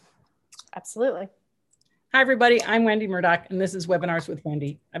Absolutely. Hi, everybody. I'm Wendy Murdoch, and this is Webinars with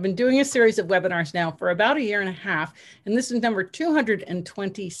Wendy. I've been doing a series of webinars now for about a year and a half, and this is number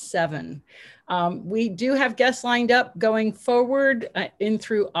 227. We do have guests lined up going forward in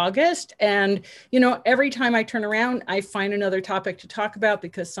through August. And, every time I turn around, I find another topic to talk about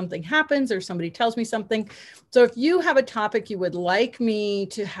because something happens or somebody tells me something. So if you have a topic you would like me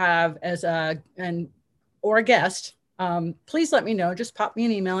to have as a guest, please let me know. Just pop me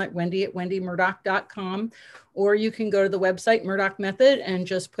an email at wendy@wendymurdoch.com, or you can go to the website Murdoch Method and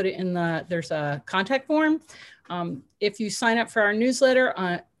just put it in there's a contact form. If you sign up for our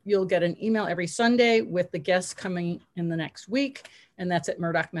newsletter, you'll get an email every Sunday with the guests coming in the next week, and that's at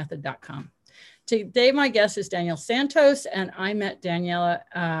murdochmethod.com. Today, my guest is Danielle Santos, and I met Danielle,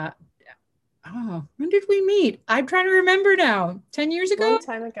 when did we meet? I'm trying to remember now. 10 years ago? Long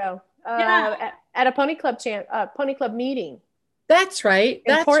time ago. Yeah. At a Pony Club meeting. That's right.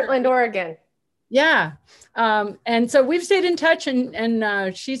 In Portland, Oregon. Yeah. And so we've stayed in touch,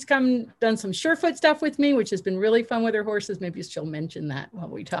 and she's done some Surefoot stuff with me, which has been really fun with her horses. Maybe she'll mention that while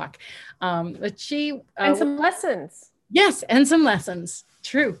we talk. But and some lessons. Yes. And some lessons.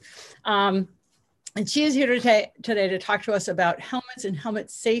 True. And she is here today to talk to us about helmets and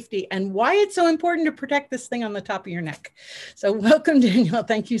helmet safety and why it's so important to protect this thing on the top of your neck. So welcome, Danielle.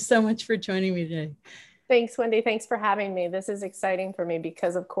 Thank you so much for joining me today. Thanks, Wendy. Thanks for having me. This is exciting for me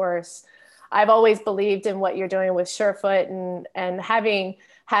because, of course, I've always believed in what you're doing with Surefoot, and having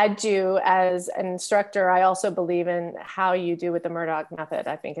had you as an instructor, I also believe in how you do with the Murdoch method.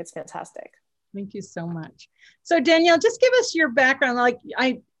 I think it's fantastic. Thank you so much. So Danielle, just give us your background.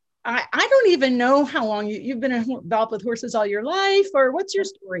 I don't even know how long you've been involved with horses all your life, or what's your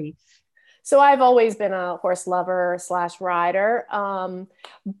story? So I've always been a horse lover / rider.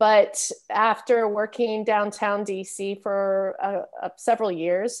 But after working downtown DC for several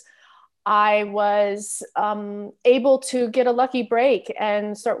years, I was able to get a lucky break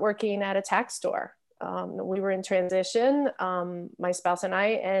and start working at a tack store. We were in transition, my spouse and I,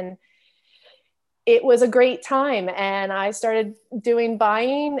 and it was a great time, and I started doing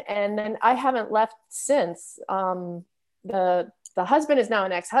buying, and then I haven't left since. The husband is now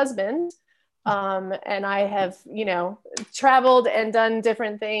an ex-husband, and I have, traveled and done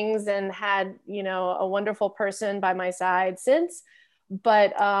different things and had, a wonderful person by my side since.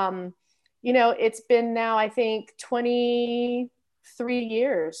 But, it's been now, I think, 23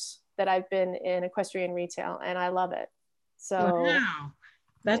 years that I've been in equestrian retail, and I love it. So wow.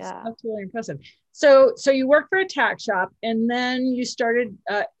 That's really impressive. So you worked for a tack shop, and then you started,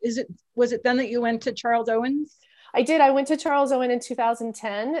 was it then that you went to Charles Owens? I did. I went to Charles Owen in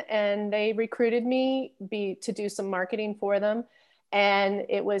 2010, and they recruited me to do some marketing for them. And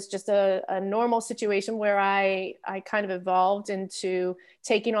it was just a normal situation where I kind of evolved into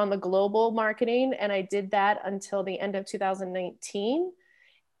taking on the global marketing. And I did that until the end of 2019,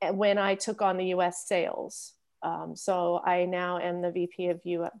 when I took on the US sales. So I now am the VP of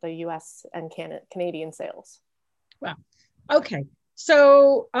the US and Canadian sales. Wow. Okay.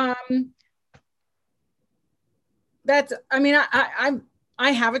 So I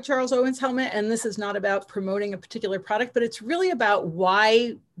have a Charles Owens helmet, and this is not about promoting a particular product, but it's really about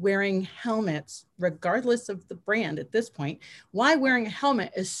why wearing helmets, regardless of the brand at this point, why wearing a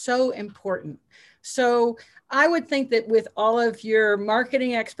helmet is so important. So I would think that with all of your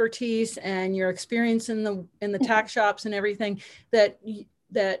marketing expertise and your experience in the tack shops and everything, that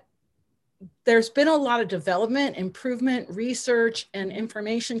there's been a lot of development, improvement, research, and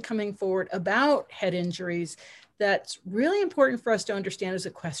information coming forward about head injuries that's really important for us to understand as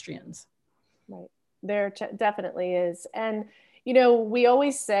equestrians. Right. There definitely is. And, we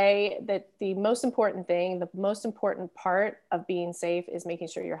always say that the most important thing, the most important part of being safe is making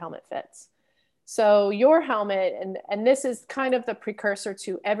sure your helmet fits. So your helmet, and this is kind of the precursor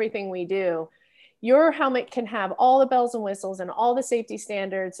to everything we do, your helmet can have all the bells and whistles and all the safety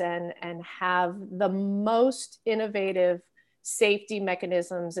standards and have the most innovative safety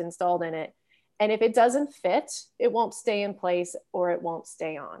mechanisms installed in it. And if it doesn't fit, it won't stay in place or it won't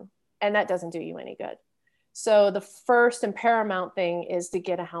stay on. And that doesn't do you any good. So the first and paramount thing is to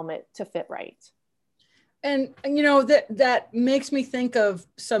get a helmet to fit right. And that makes me think of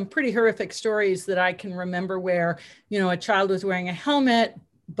some pretty horrific stories that I can remember where, a child was wearing a helmet,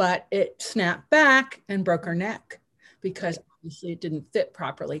 but it snapped back and broke her neck because obviously it didn't fit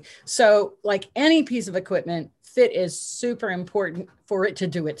properly. So like any piece of equipment, fit is super important for it to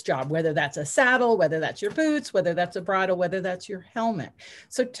do its job, whether that's a saddle, whether that's your boots, whether that's a bridle, whether that's your helmet.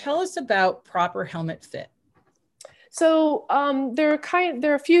 So tell us about proper helmet fit. So there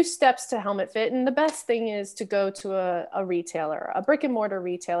are a few steps to helmet fit, and the best thing is to go to a retailer. A brick and mortar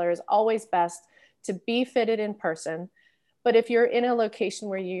retailer is always best to be fitted in person. But if you're in a location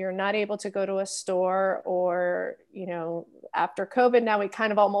where you're not able to go to a store, or after COVID, now we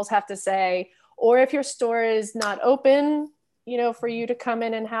kind of almost have to say, or if your store is not open, for you to come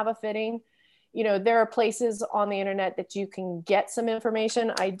in and have a fitting, there are places on the internet that you can get some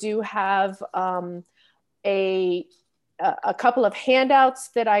information. I do have a couple of handouts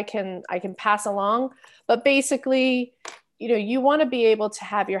that I can pass along. But basically, you want to be able to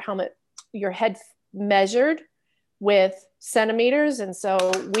have your head measured with centimeters. And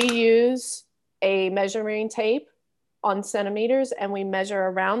so we use a measuring tape on centimeters, and we measure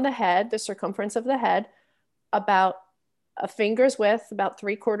around the head, the circumference of the head, about a finger's width, about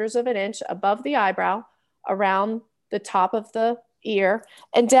 3/4 of an inch above the eyebrow, around the top of the ear,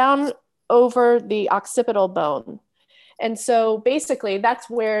 and down over the occipital bone. And so basically that's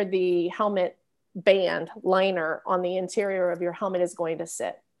where the helmet band liner on the interior of your helmet is going to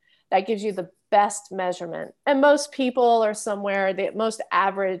sit. That gives you the best measurement. And most people are somewhere, the most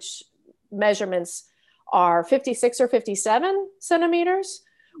average measurements are 56 or 57 centimeters,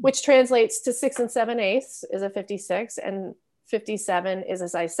 which translates to 6 7/8 is a 56, and 57 is a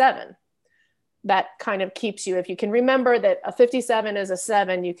size 7. That kind of keeps you, if you can remember that a 57 is a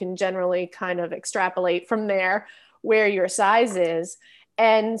 7, you can generally kind of extrapolate from there where your size is.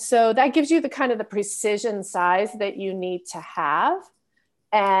 And so that gives you the kind of the precision size that you need to have.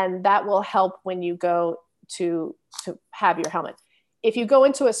 And that will help when you go to have your helmet. If you go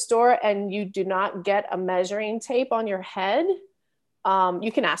into a store and you do not get a measuring tape on your head,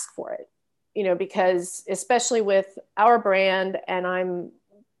 you can ask for it, because especially with our brand, and I'm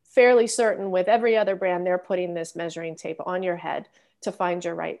fairly certain with every other brand, they're putting this measuring tape on your head to find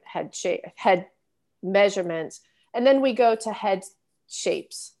your right head shape, head measurements. And then we go to head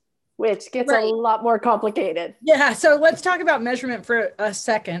shapes, which gets a lot more complicated. Yeah. So let's talk about measurement for a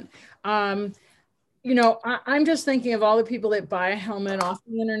second. I'm just thinking of all the people that buy a helmet off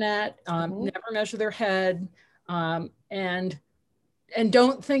the internet, never measure their head, and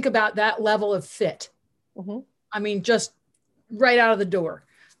don't think about that level of fit. I mean, just right out of the door,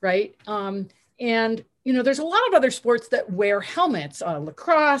 right? And there's a lot of other sports that wear helmets,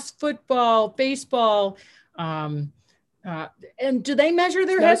 lacrosse, football, baseball, and do they measure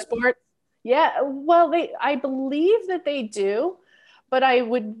their head? Sport? Yeah, well, I believe that they do, but I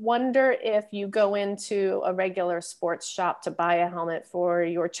would wonder if you go into a regular sports shop to buy a helmet for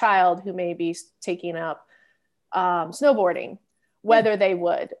your child who may be taking up snowboarding, whether they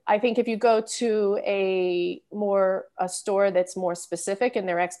would. I think if you go to a store that's more specific in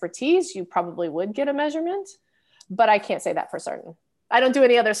their expertise, you probably would get a measurement, but I can't say that for certain. I don't do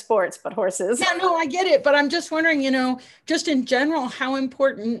any other sports but horses. Yeah, no, I get it. But I'm just wondering, just in general, how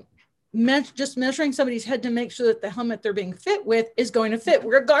important just measuring somebody's head to make sure that the helmet they're being fit with is going to fit,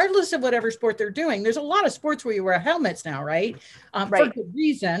 regardless of whatever sport they're doing. There's a lot of sports where you wear helmets now, right? For good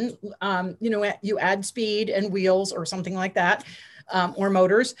reason. You add speed and wheels or something like that, or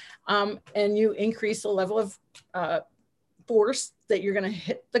motors, and you increase the level of force that you're going to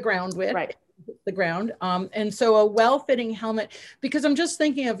hit the ground with. Right. The ground. And so a well-fitting helmet, because I'm just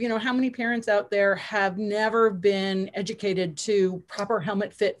thinking of, how many parents out there have never been educated to proper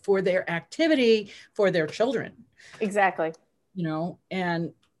helmet fit for their activity for their children. Exactly.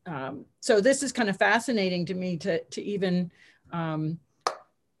 And so this is kind of fascinating to me to even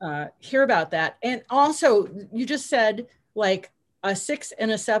hear about that. And also you just said like a 6 and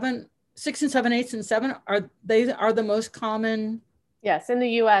 7/8 and 7 are the most common. Yes, in the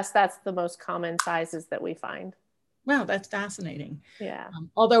US, that's the most common sizes that we find. Wow, that's fascinating. Yeah.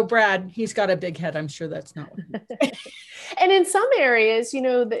 Although Brad, he's got a big head. I'm sure that's not what And in some areas,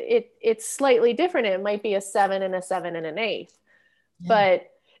 it's slightly different. It might be a 7 and a 7 and an 8. Yeah.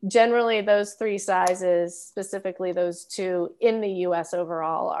 But generally those 3 sizes, specifically those 2 in the US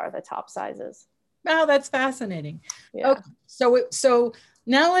overall, are the top sizes. Wow, that's fascinating. Yeah. Okay, so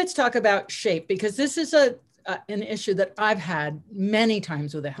now let's talk about shape, because this is an issue that I've had many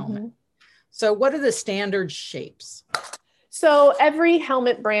times with a helmet. So what are the standard shapes? So every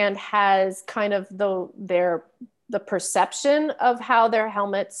helmet brand has kind of the perception of how their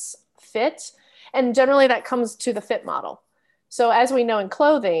helmets fit. And generally that comes to the fit model. So as we know in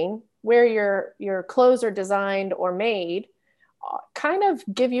clothing, where your clothes are designed or made kind of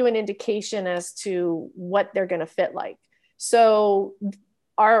give you an indication as to what they're going to fit like. So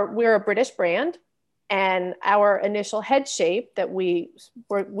we're a British brand. And our initial head shape that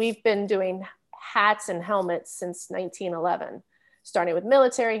we've been doing hats and helmets since 1911, starting with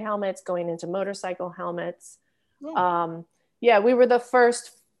military helmets, going into motorcycle helmets. Oh. Yeah, we were the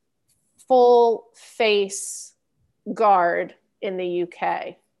first full face guard in the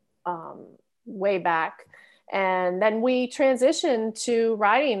UK, way back. And then we transitioned to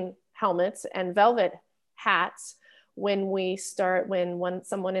riding helmets and velvet hats when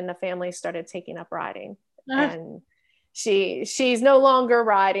someone in the family started taking up riding. And she's no longer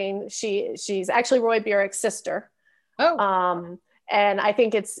riding. She's actually Roy Burek's sister. Oh. And I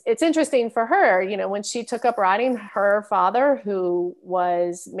think it's interesting for her, you know, when she took up riding, her father, who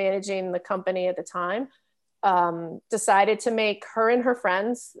was managing the company at the time, decided to make her and her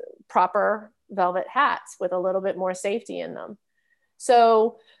friends proper velvet hats with a little bit more safety in them.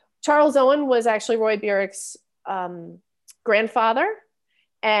 So Charles Owen was actually Roy Burek's grandfather,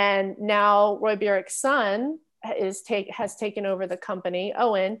 and now Roy Burek's son has taken over the company,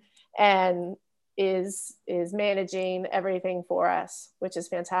 Owen, and is managing everything for us, which is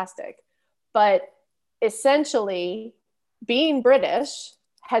fantastic. But essentially, being British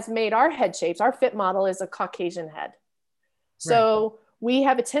has made our head shapes. Our fit model is a Caucasian head. So right. We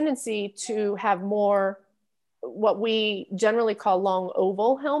have a tendency to have more what we generally call long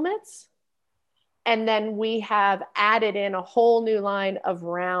oval helmets. And then we have added in a whole new line of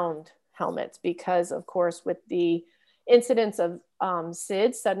round helmets because, of course, with the incidence of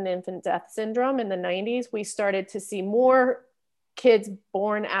SID, sudden infant death syndrome, in the 90s, we started to see more kids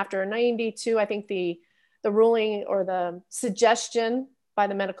born after 92. I think the ruling or the suggestion by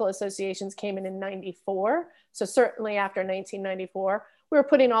the medical associations came in 94. So certainly after 1994, we were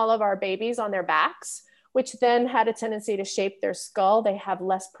putting all of our babies on their backs, which then had a tendency to shape their skull. They have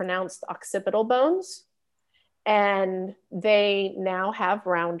less pronounced occipital bones, and they now have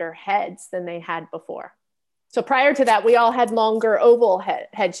rounder heads than they had before. So prior to that, we all had longer oval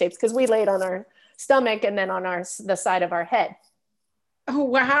head shapes because we laid on our stomach and then on the side of our head. Oh,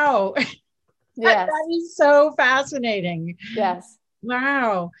 wow. Yes. That is so fascinating. Yes.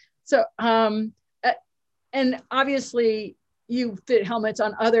 Wow. So, and obviously you fit helmets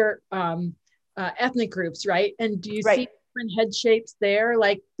on other ethnic groups, right? And do you see different head shapes there?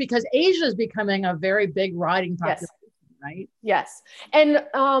 Like, because Asia is becoming a very big riding population, right? Yes. And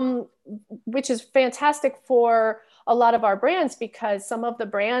which is fantastic for a lot of our brands, because some of the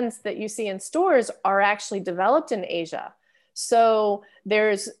brands that you see in stores are actually developed in Asia. So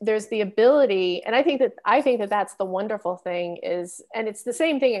there's the ability, and I think that that's the wonderful thing is, and it's the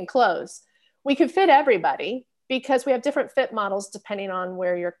same thing in clothes. We can fit everybody because we have different fit models depending on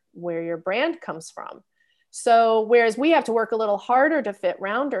where your brand comes from. So whereas we have to work a little harder to fit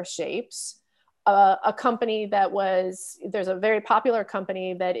rounder shapes, a company there's a very popular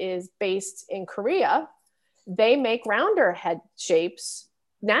company that is based in Korea, they make rounder head shapes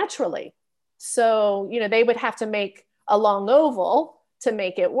naturally. So, you know, they would have to make a long oval to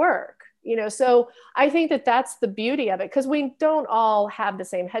make it work, you know? So I think that that's the beauty of it, because we don't all have the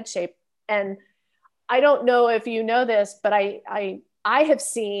same head shape. And I don't know if you know this, but I have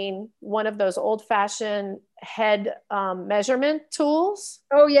seen one of those old fashioned head measurement tools.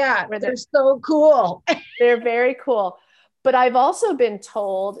 Oh yeah, they're so cool. They're very cool. But I've also been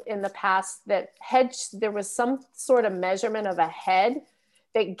told in the past that there was some sort of measurement of a head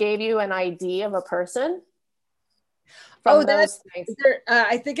that gave you an idea of a person.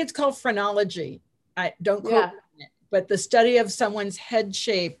 I think it's called phrenology. I don't quote it, but the study of someone's head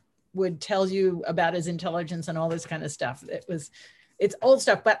shape would tell you about his intelligence and all this kind of stuff. It's old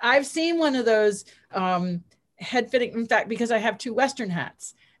stuff, but I've seen one of those head fitting, in fact, because I have two Western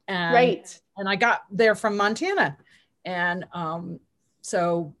hats, and I got there from Montana. And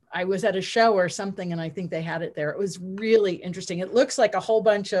so I was at a show or something, and I think they had it there. It was really interesting. It looks like a whole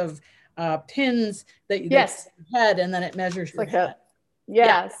bunch of pins that you head, and then it measures your head.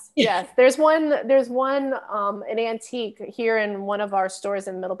 Yes. There's one, an antique here in one of our stores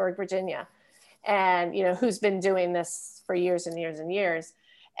in Middleburg, Virginia, and you know, who's been doing this for years and years and years.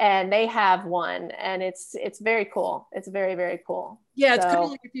 And they have one, and it's very cool. It's very, very cool. Yeah, it's kind of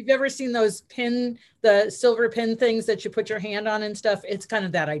like if you've ever seen those the silver pin things that you put your hand on and stuff. It's kind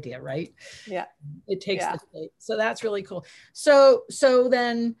of that idea, right? Yeah. It takes the shape. So that's really cool. So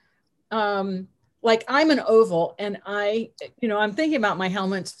then, like I'm an oval, and I'm thinking about my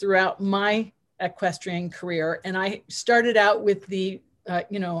helmets throughout my equestrian career. And I started out with the,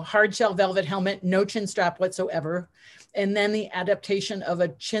 hard shell velvet helmet, no chin strap whatsoever. And then the adaptation of a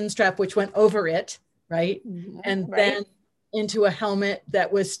chin strap, which went over it, right? Mm-hmm. And then into a helmet that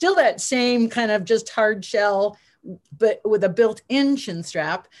was still that same kind of just hard shell, but with a built-in chin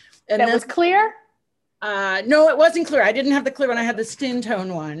strap. And that was clear? No, it wasn't clear. I didn't have the clear one. I had the skin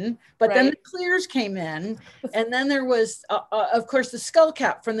tone one, but then the clears came in. And then there was, of course, the skull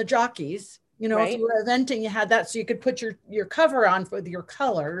cap from the jockeys, You know, if Right. you were eventing, you had that so you could put your cover on with your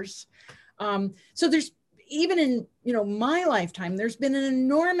colors. So there's, even in, you know, my lifetime, there's been an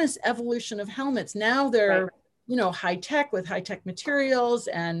enormous evolution of helmets. Now they're, Right. you know, high tech with high tech materials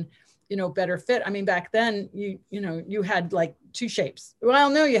and, you know, better fit. I mean, back then you know, you had like two shapes. Well,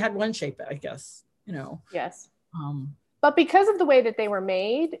 no, you had one shape, I guess, you know. Yes. Um, But because of the way that they were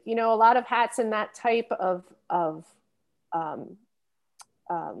made, you know, a lot of hats in that type of um,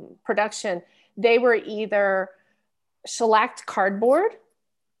 production, they were either shellacked cardboard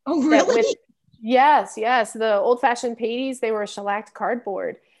oh, that really? with, yes, yes, the old fashioned patties, they were shellacked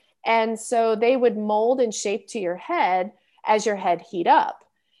cardboard. And so they would mold and shape to your head as your head heat up.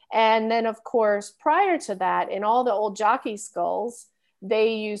 And then, of course, prior to that, in all the old jockey skulls,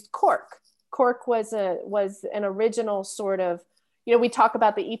 they used cork. Cork was an original sort of, you know, we talk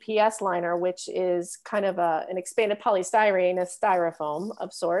about the EPS liner, which is kind of an expanded polystyrene, a styrofoam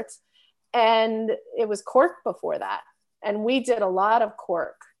of sorts. And it was cork before that. And we did a lot of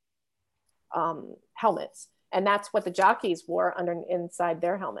cork helmets. And that's what the jockeys wore inside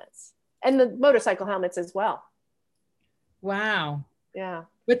their helmets, and the motorcycle helmets as well. Wow. Yeah.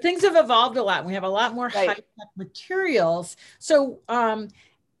 But things have evolved a lot. We have a lot more Right. high-tech materials. So,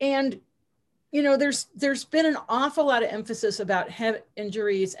 and you know, there's been an awful lot of emphasis about head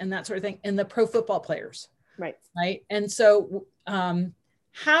injuries and that sort of thing in the pro football players. Right. Right. And so,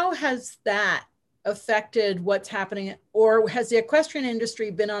 how has that affected what's happening, or has the equestrian industry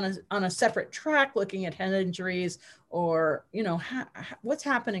been on a separate track looking at head injuries, or, you know, what's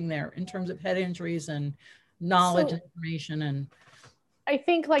happening there in terms of head injuries and knowledge So and information? And I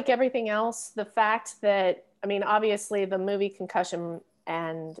think, like everything else, the fact that, I mean, obviously the movie Concussion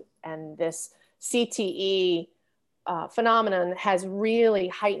and this CTE phenomenon has really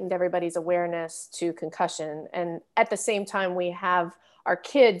heightened everybody's awareness to concussion. And at the same time, we have our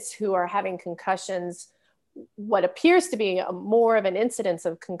kids who are having concussions, what appears to be more of an incidence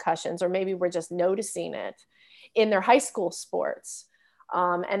of concussions, or maybe we're just noticing it in their high school sports.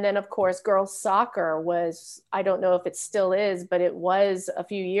 And then, of course, girls soccer was, I don't know if it still is, but it was a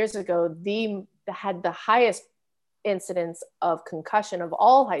few years ago, had the highest incidence of concussion of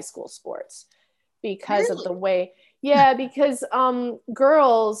all high school sports because of really? the way, yeah, because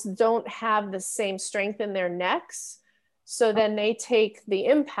girls don't have the same strength in their necks. So then they take the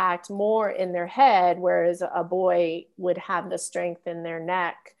impact more in their head, whereas a boy would have the strength in their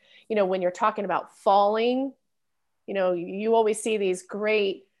neck. You know, when you're talking about falling, you know, you always see these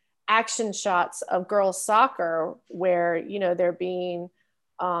great action shots of girls soccer where, you know, they're being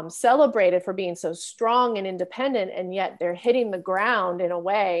celebrated for being so strong and independent, and yet they're hitting the ground in a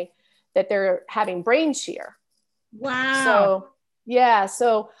way that they're having brain shear. Wow. So, yeah,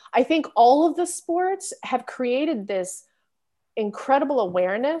 so I think all of the sports have created this incredible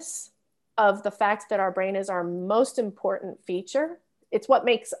awareness of the fact that our brain is our most important feature. It's what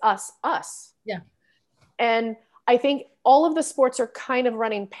makes us us. Yeah. And I think all of the sports are kind of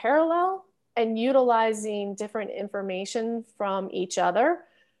running parallel and utilizing different information from each other.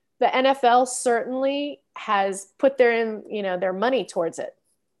 The NFL certainly has put their money towards it,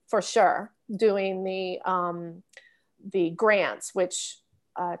 for sure, doing the grants, which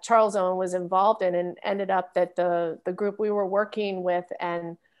Charles Owen was involved in, and ended up that the group we were working with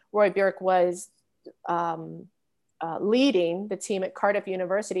and Roy Burek was leading the team at Cardiff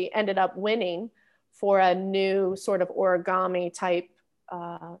University, ended up winning for a new sort of origami type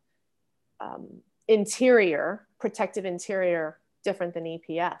protective interior, different than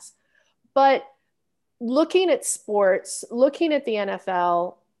EPS. But looking at sports, looking at the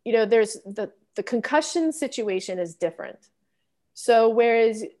NFL, you know, there's the concussion situation is different. So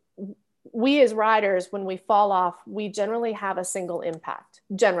whereas we as riders, when we fall off, we generally have a single impact,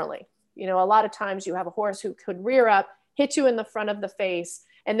 generally. You know, a lot of times you have a horse who could rear up, hit you in the front of the face,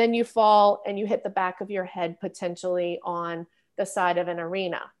 and then you fall and you hit the back of your head potentially on the side of an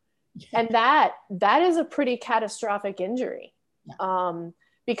arena. And that is a pretty catastrophic injury,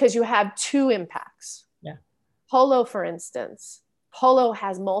 because you have two impacts. Yeah. Polo, for instance, polo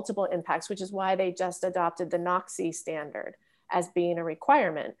has multiple impacts, which is why they just adopted the NOCSI standard as being a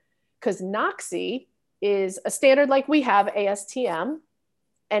requirement, because NOCSI is a standard like we have ASTM,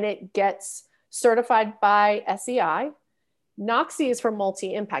 and it gets certified by SEI. NOCSI is for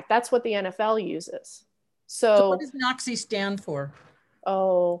multi-impact. That's what the NFL uses. So what does NOCSI stand for?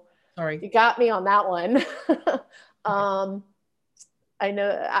 Oh, sorry, you got me on that one. I know,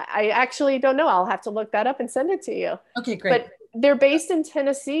 I actually don't know. I'll have to look that up and send it to you. Okay, great. But they're based in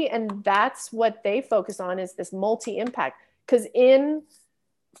Tennessee, and that's what they focus on, is this multi-impact. Because in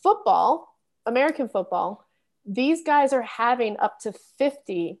football, American football, these guys are having up to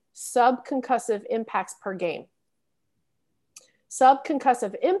 50 subconcussive impacts per game.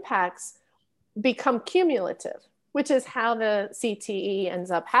 Subconcussive impacts become cumulative, which is how the CTE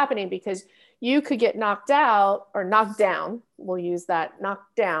ends up happening, because you could get knocked out or knocked down. We'll use that,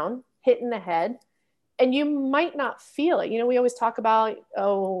 knocked down, hit in the head, and you might not feel it. You know, we always talk about,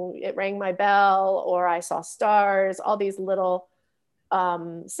 oh, it rang my bell, or I saw stars, all these little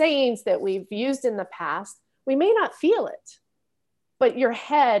sayings that we've used in the past. We may not feel it, but your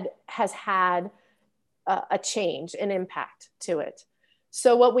head has had a change, an impact to it.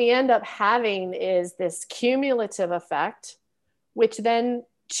 So what we end up having is this cumulative effect, which then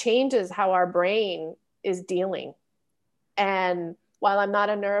changes how our brain is dealing. And while I'm not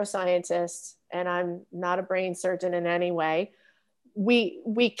a neuroscientist and I'm not a brain surgeon in any way,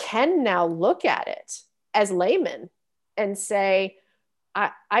 we can now look at it as laymen and say,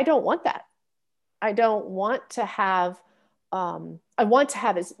 I don't want that. I don't want to have, I want to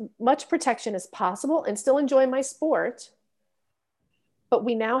have as much protection as possible and still enjoy my sport. But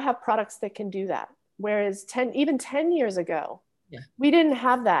we now have products that can do that. Whereas even 10 years ago, we didn't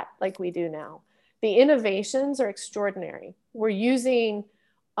have that like we do now. The innovations are extraordinary. We're using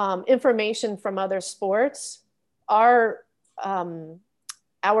information from other sports. Our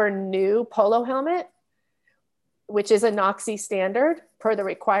new polo helmet, which is a NOXI standard per the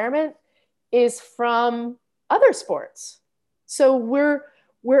requirement, is from other sports. So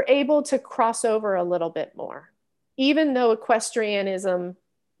we're able to cross over a little bit more. Even though equestrianism,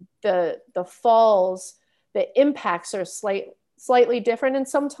 the falls, the impacts are slightly different and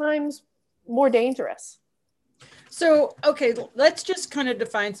sometimes more dangerous. So, okay, let's just kind of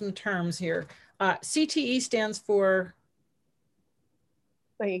define some terms here. CTE stands for?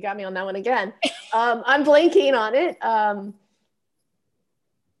 Oh, you got me on that one again. I'm blanking on it.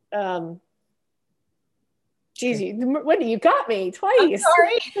 Geez, Wendy, you got me twice. I'm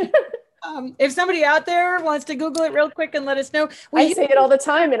sorry. If somebody out there wants to Google it real quick and let us know. I say it all the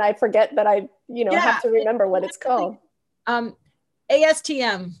time and I forget that I have to remember what it's called.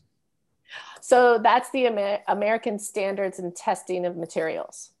 ASTM. So that's the American Standards and Testing of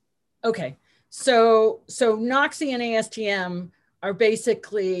Materials. Okay. So NOXI and ASTM are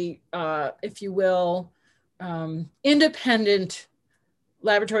basically, if you will, independent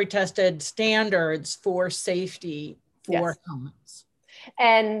laboratory tested standards for safety for helmets.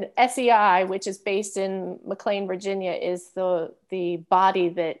 And SEI, which is based in McLean, Virginia, is the body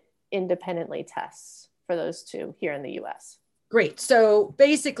that independently tests for those two here in the US. Great. So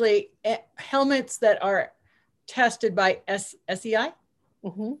basically, helmets that are tested by SEI,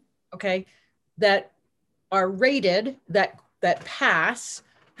 okay, that are rated, that pass,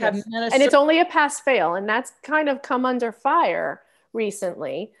 have and it's only a pass-fail, and that's kind of come under fire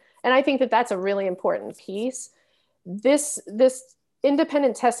recently. And I think that that's a really important piece. This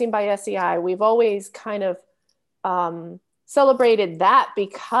independent testing by SEI, we've always kind of celebrated that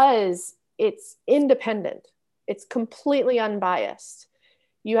because it's independent. It's completely unbiased.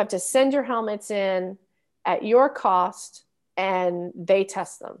 You have to send your helmets in at your cost and they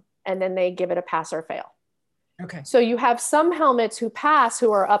test them and then they give it a pass or fail. Okay. So you have some helmets who pass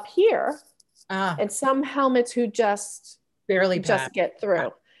who are up here and some helmets who just barely get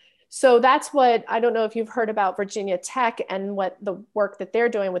through. So that's what, I don't know if you've heard about Virginia Tech and what the work that they're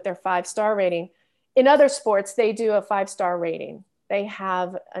doing with their 5-star rating. In other sports, they do a 5-star rating. They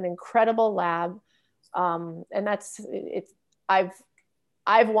have an incredible lab. And I've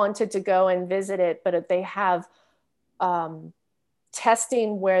wanted to go and visit it, but they have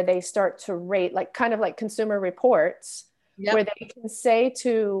testing where they start to rate, kind of like Consumer Reports, where they can say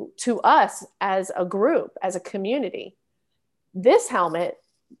to us as a group, as a community, this helmet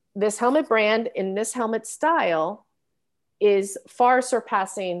brand in this helmet style is far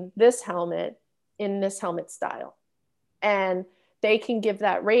surpassing this helmet in this helmet style. And they can give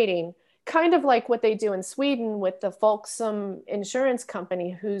that rating, kind of like what they do in Sweden with the Folksam insurance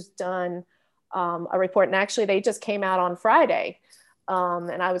company, who's done a report. And actually they just came out on Friday.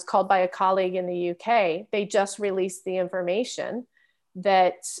 And I was called by a colleague in the UK. They just released the information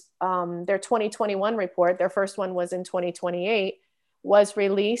that their 2021 report, their first one was in 2028, was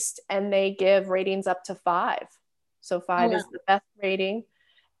released, and they give ratings up to 5. So 5 is the best rating.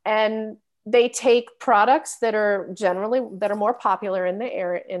 And they take products that are more popular in the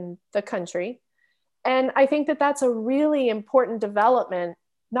area, in the country. And I think that that's a really important development,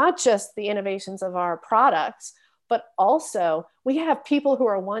 not just the innovations of our products, but also we have people who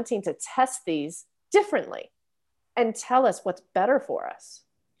are wanting to test these differently and tell us what's better for us.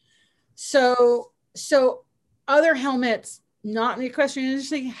 So other helmets not in the equestrian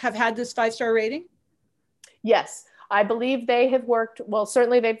industry have had this 5-star rating? Yes, I believe they have worked, well,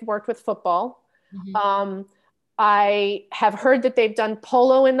 certainly they've worked with football. Mhm. I have heard that they've done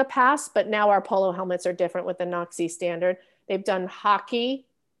polo in the past, but now our polo helmets are different with the NOC standard. They've done hockey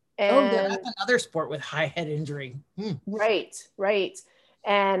Oh, yeah, and that's another sport with high head injury. right, right.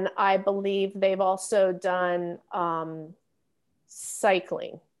 And I believe they've also done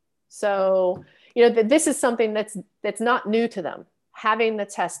cycling. So, this is something that's not new to them. Having the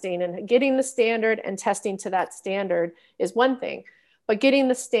testing and getting the standard and testing to that standard is one thing, but getting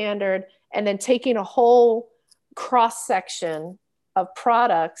the standard and then taking a whole cross section of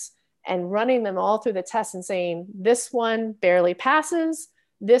products and running them all through the test and saying this one barely passes,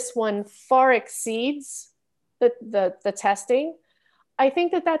 this one far exceeds the testing. I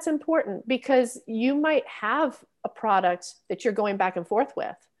think that that's important because you might have a product that you're going back and forth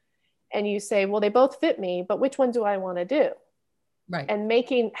with and you say, well, they both fit me, but which one do I want to do? Right. And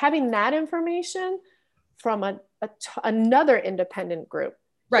having that information from another independent group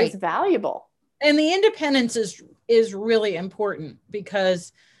is valuable. And the independence is really important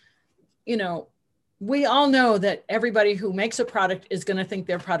because, we all know that everybody who makes a product is going to think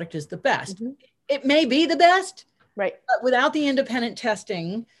their product is the best. Mm-hmm. It may be the best, right? But without the independent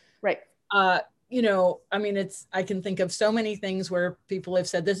testing, right? I can think of so many things where people have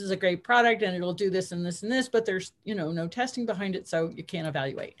said this is a great product and it'll do this and this and this, but there's no testing behind it, so you can't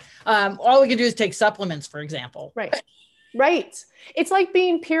evaluate. All we can do is take supplements, for example. Right. It's like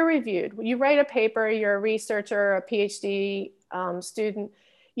being peer reviewed. You write a paper, you're a researcher, a PhD student,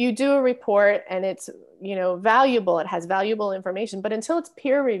 you do a report and it's, valuable. It has valuable information, but until it's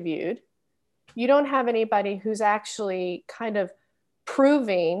peer reviewed, you don't have anybody who's actually kind of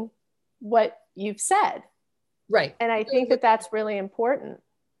proving what you've said. Right. And I think that that's really important.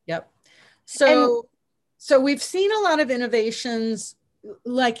 Yep. So we've seen a lot of innovations,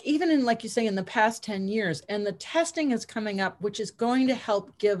 like even in, like you say, in the past 10 years, and the testing is coming up, which is going to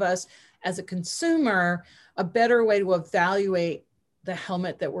help give us as a consumer a better way to evaluate the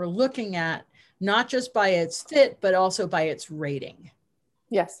helmet that we're looking at, not just by its fit, but also by its rating.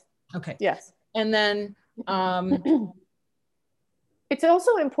 Yes. Okay. Yes. And then it's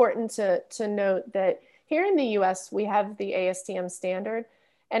also important to note that here in the US, we have the ASTM standard,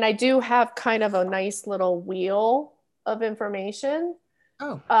 and I do have kind of a nice little wheel of information.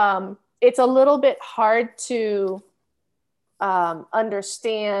 Oh. It's a little bit hard to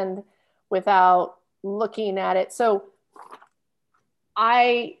understand without looking at it. So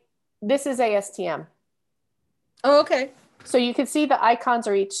this is ASTM. Oh, okay. So you can see the icons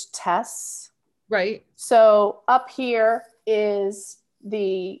are each tests. Right. So up here is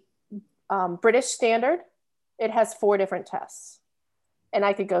the British standard. It has 4 different tests. And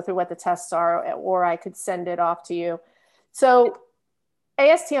I could go through what the tests are, or I could send it off to you. So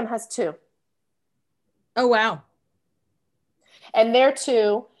ASTM has 2. Oh, wow. And their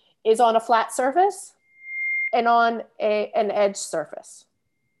 2 is on a flat surface and on an edge surface.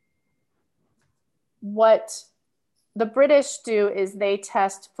 What the British do is they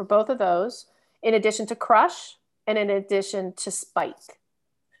test for both of those in addition to crush and in addition to spike.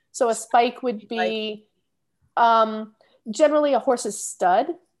 So a spike would be generally a horse's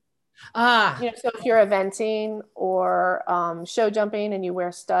stud. So if you're eventing or show jumping and you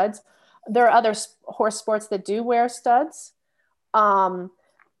wear studs, there are other horse sports that do wear studs.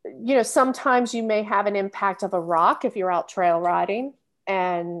 Sometimes you may have an impact of a rock if you're out trail riding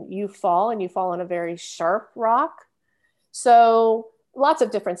and you fall on a very sharp rock. So lots of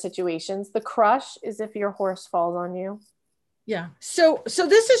different situations. The crush is if your horse falls on you. Yeah. So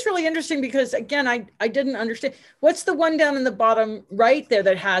this is really interesting because, again, I didn't understand. What's the one down in the bottom right there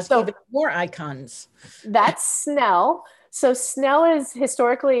that has even more icons? That's Snell. So Snell is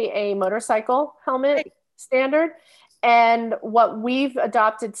historically a motorcycle helmet standard. And what we've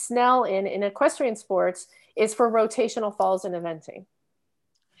adopted Snell in equestrian sports is for rotational falls and eventing.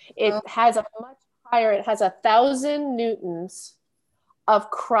 It has a much higher, it has 1,000 newtons of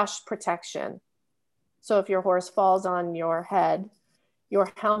crush protection. So if your horse falls on your head,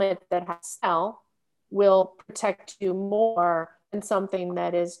 your helmet that has Snell will protect you more than something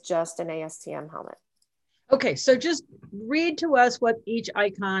that is just an ASTM helmet. Okay, so just read to us what each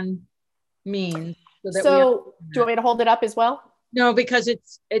icon means. So do you want me to hold it up as well? No, because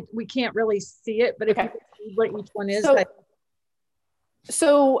we can't really see it, but if you can see what each one is. And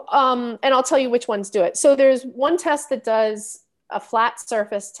I'll tell you which ones do it. So there's one test that does a flat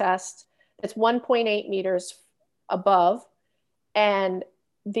surface test that's 1.8 meters above. And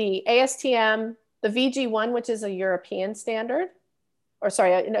the ASTM, the VG1, which is a European standard,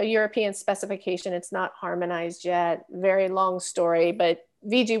 a European specification, it's not harmonized yet. Very long story, but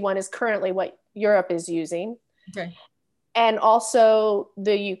VG1 is currently what Europe is using. Okay. And also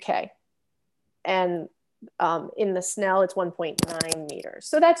the UK. And in the Snell, it's 1.9 meters.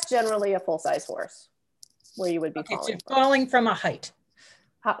 So that's generally a full-size horse where you would be falling. So falling from a height.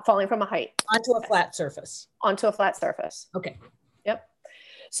 Falling from a height. Onto a flat surface. Onto a flat surface. Okay. Yep.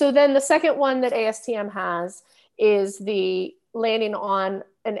 So then the second one that ASTM has is the landing on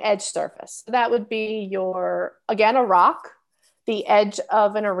an edge surface. That would be your, again, a rock, the edge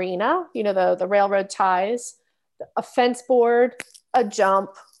of an arena, you know, the railroad ties, a fence board, a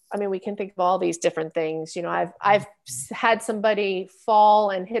jump. I mean, we can think of all these different things. You know, I've had somebody fall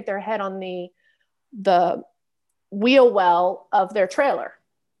and hit their head on the wheel well of their trailer.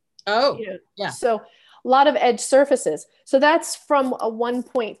 Oh, you know? Yeah. So a lot of edge surfaces. So that's from a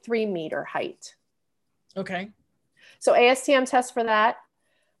 1.3 meter height. Okay. So ASTM tests for that.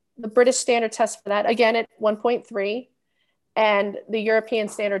 The British standard tests for that, again, at 1.3, and the European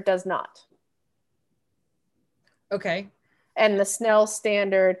standard does not. Okay. And the Snell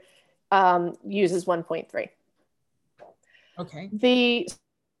standard uses 1.3. Okay.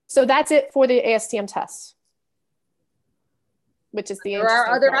 So that's it for the ASTM tests, which is the There are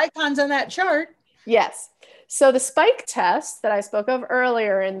other part. icons on that chart. Yes. So the spike test that I spoke of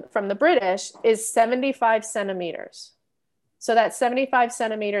earlier from the British is 75 centimeters. So that's 75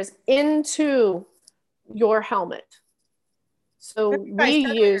 centimeters into your helmet. So we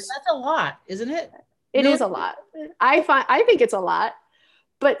use, that's a lot, isn't it? It is a lot. I think it's a lot,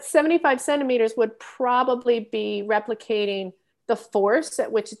 but 75 centimeters would probably be replicating the force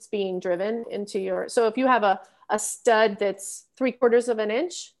at which it's being driven into your, so if you have a stud that's 3/4 of an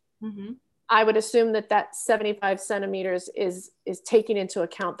inch, mm-hmm. I would assume that 75 centimeters is taking into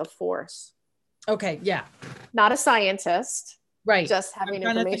account the force. Okay, yeah. Not a scientist. Right. Just having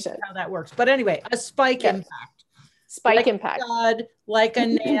information. How that works. But anyway, a spike impact. Spike like impact. A stud, like a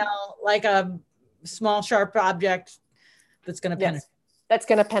nail, like a small sharp object that's going to penetrate. That's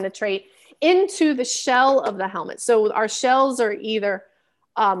going to penetrate into the shell of the helmet. So our shells are either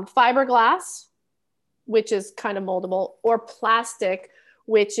fiberglass, which is kind of moldable, or plastic,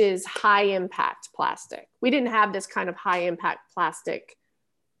 which is high impact plastic. We didn't have this kind of high impact plastic,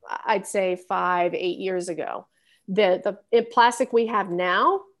 I'd say 5-8 years ago. The plastic we have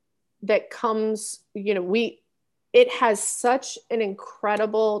now that comes, you know, it has such an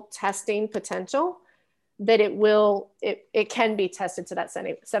incredible testing potential that it can be tested to that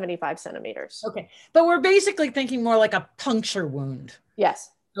 75 centimeters. Okay. But we're basically thinking more like a puncture wound.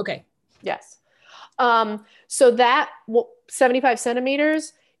 Yes. Okay. Yes. So that 75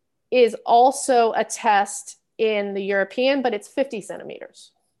 centimeters is also a test in the European, but it's 50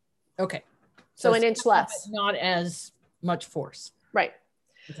 centimeters. Okay. So an inch less. Not as much force. Right.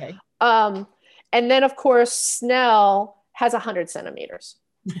 Okay. And then of course, Snell has 100 centimeters.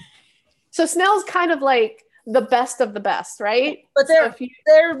 So Snell's kind of like the best of the best, right? But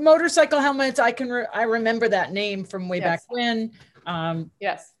their motorcycle helmets, I remember that name from way back when.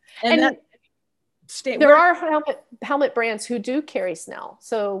 Yes. And there are helmet brands who do carry Snell.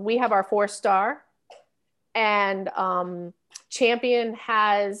 So we have our 4-star, and Champion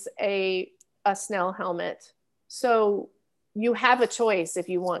has a Snell helmet. So you have a choice if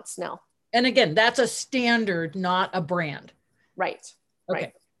you want Snell. And again, that's a standard, not a brand. Right. Okay.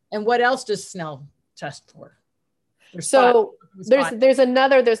 Right. And what else does Snell test for? There's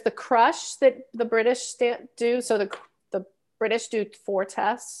the crush that the British do. So the British do 4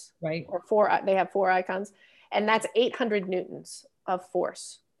 tests, right? Or they have 4 icons, and that's 800 newtons of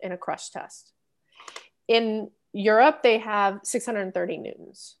force in a crush test. In Europe, they have 630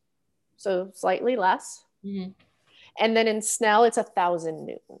 newtons, so slightly less. Mm-hmm. And then in Snell, it's 1,000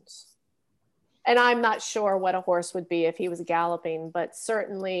 newtons. And I'm not sure what a horse would be if he was galloping, but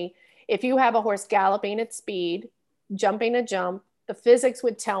certainly if you have a horse galloping at speed, jumping a jump, the physics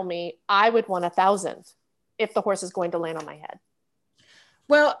would tell me I would want 1,000 if the horse is going to land on my head.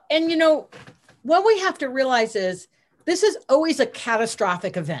 Well, and you know, what we have to realize is this is always a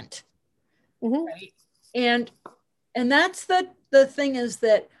catastrophic event. Mm-hmm. Right? And that's the thing, is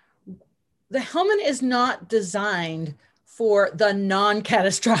that the helmet is not designed for the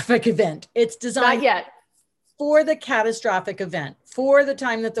non-catastrophic event. It's designed not yet for the catastrophic event, for the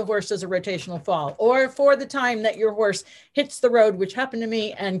time that the horse does a rotational fall, or for the time that your horse hits the road, which happened to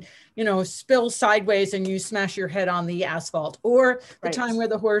me, and, you know, spills sideways and you smash your head on the asphalt, or the time where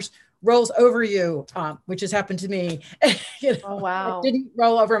the horse rolls over you, which has happened to me. You know, oh, wow. It didn't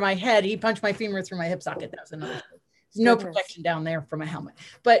roll over my head. He punched my femur through my hip socket. That was another thing. There's no protection down there from a helmet.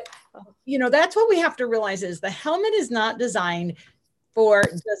 But, you know, that's what we have to realize, is the helmet is not designed for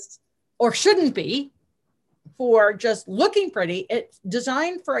just, or shouldn't be, for just looking pretty. It's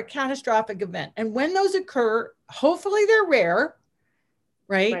designed for a catastrophic event. And when those occur, hopefully they're rare,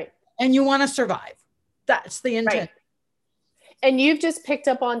 right? And you want to survive. That's the intent. Right. And you've just picked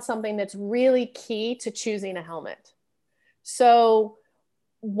up on something that's really key to choosing a helmet. So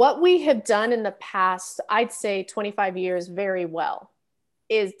what we have done in the past, I'd say 25 years very well,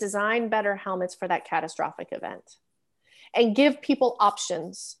 is design better helmets for that catastrophic event and give people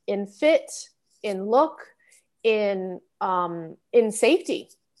options in fit, in look, in safety,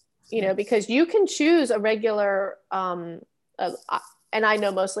 you know, because you can choose a regular, and I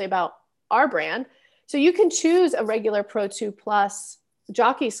know mostly about our brand, so you can choose a regular Pro 2 Plus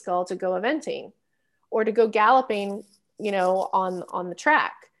jockey skull to go eventing or to go galloping, you know, on the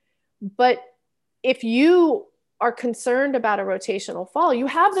track. But if you are concerned about a rotational fall, you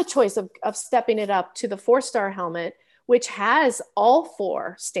have the choice of stepping it up to the 4-star helmet, which has all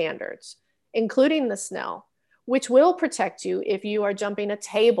 4 standards, including the Snell, which will protect you if you are jumping a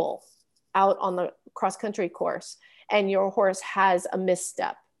table out on the cross-country course and your horse has a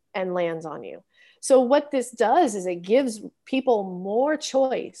misstep and lands on you. So what this does is it gives people more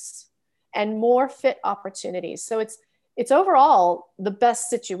choice and more fit opportunities. So it's overall the best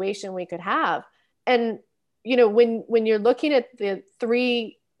situation we could have. And, you know, when you're looking at the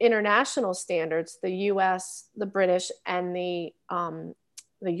 3 international standards, the US, the British, and the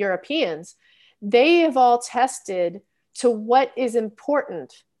Europeans, they have all tested to what is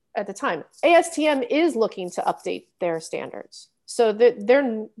important at the time. ASTM is looking to update their standards. So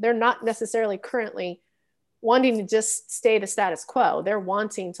they're not necessarily currently wanting to just stay the status quo. They're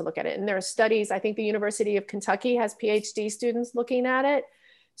wanting to look at it. And there are studies, I think the University of Kentucky has PhD students looking at it.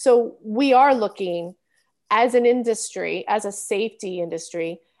 So we are looking as an industry, as a safety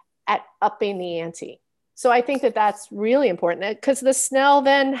industry, at upping the ante. So I think that that's really important because the Snell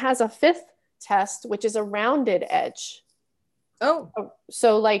then has a 5th test, which is a rounded edge. Oh.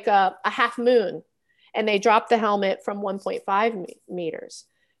 So like a half moon. And they drop the helmet from 1.5 meters.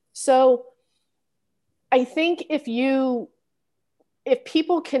 So I think if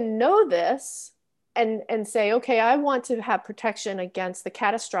people can know this and say, okay, I want to have protection against the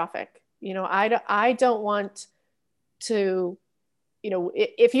catastrophic, you know, I don't want to, you know,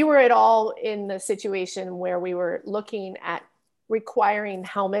 if you were at all in the situation where we were looking at requiring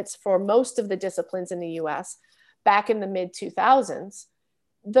helmets for most of the disciplines in the US back in the mid 2000s,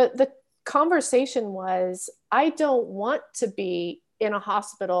 the conversation was, I don't want to be in a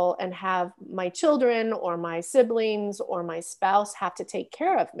hospital and have my children or my siblings or my spouse have to take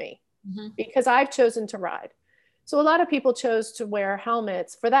care of me because I've chosen to ride. So a lot of people chose to wear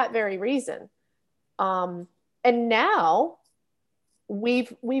helmets for that very reason. And now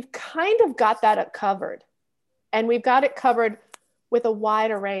we've kind of got that covered, and we've got it covered with a wide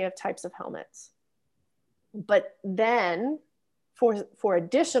array of types of helmets. But then for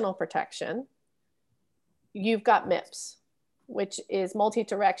additional protection, you've got MIPS, which is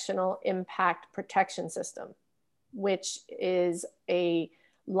multi-directional impact protection system, which is a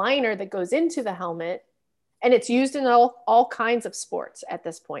liner that goes into the helmet, and it's used in all kinds of sports at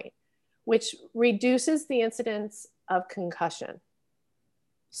this point, which reduces the incidence of concussion.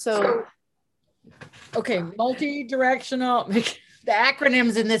 So okay, multi-directional, the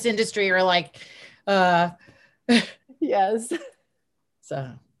acronyms in this industry are like, yes. So,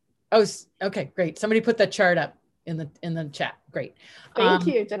 oh, okay, great. Somebody put that chart up in the chat. Great. Thank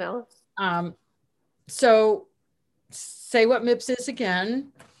you, Danielle. So say what MIPS is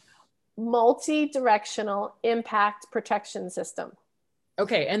again. Multi-directional impact protection system.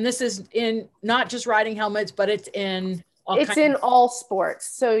 Okay, and this is in not just riding helmets, but it's in all sports.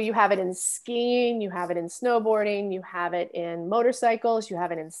 So you have it in skiing, you have it in snowboarding, you have it in motorcycles, you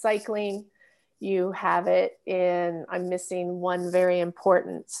have it in cycling, you have it in, I'm missing one very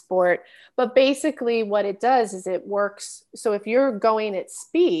important sport, but basically what it does is it works. So if you're going at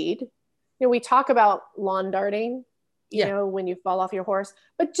speed, you know, we talk about lawn darting, you know, when you fall off your horse,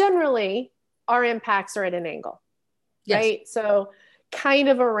 but generally our impacts are at an angle, right? So kind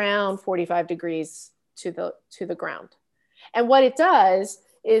of around 45 degrees to the ground. And what it does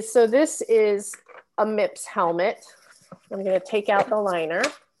is, so this is a MIPS helmet. I'm going to take out the liner.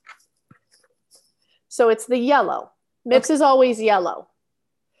 So it's the yellow. MIPS is always yellow.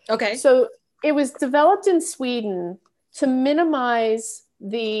 Okay. So it was developed in Sweden to minimize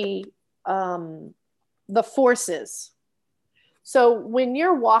the forces. So when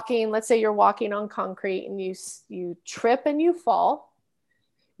you're walking, let's say you're walking on concrete and you trip and you fall,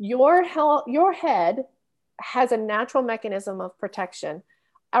 your head has a natural mechanism of protection.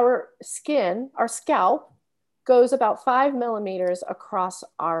 Our skin, our scalp, goes about 5 millimeters across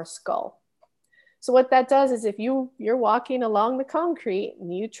our skull. So what that does is if you're walking along the concrete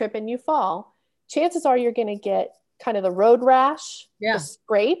and you trip and you fall, chances are you're going to get kind of the road rash, the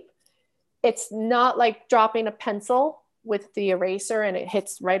scrape. It's not like dropping a pencil with the eraser and it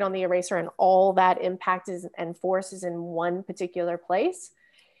hits right on the eraser and all that impact and force is in one particular place,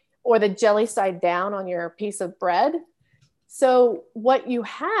 or the jelly side down on your piece of bread. So what you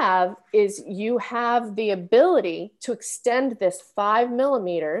have is you have the ability to extend this 5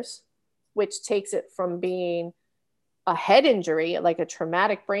 millimeters, which takes it from being a head injury, like a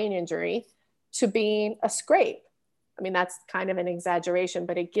traumatic brain injury, to being a scrape. I mean, that's kind of an exaggeration,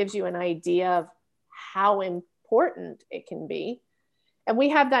 but it gives you an idea of how important it can be. And we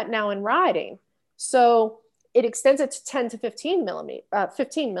have that now in riding. So it extends it to 10 to 15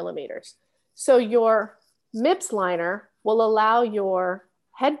 millimeters. So your MIPS liner will allow your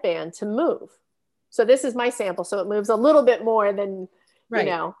headband to move. So this is my sample. So it moves a little bit more than, you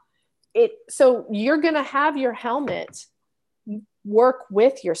know, it. So you're going to have your helmet work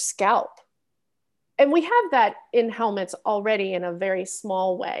with your scalp. And we have that in helmets already in a very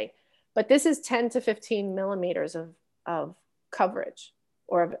small way, but this is 10 to 15 millimeters of coverage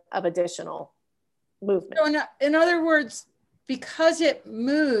or of additional movement. So in other words, because it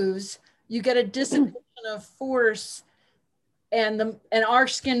moves, you get a dissipation of force, and our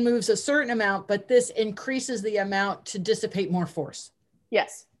skin moves a certain amount, but this increases the amount to dissipate more force.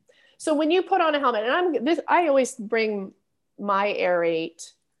 Yes. So when you put on a helmet, and I always bring my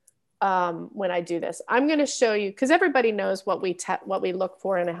Aerate when I do this. I'm going to show you, because everybody knows what we look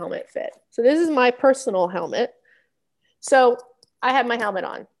for in a helmet fit. So this is my personal helmet. So I have my helmet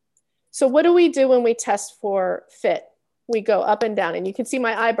on. So what do we do when we test for fit? We go up and down, and you can see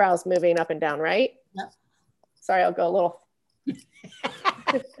my eyebrows moving up and down, right? Yep. Sorry, I'll go a little.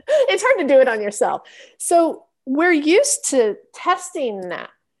 It's hard to do it on yourself. So we're used to testing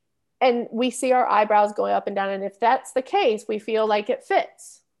that, and we see our eyebrows going up and down. And if that's the case, we feel like it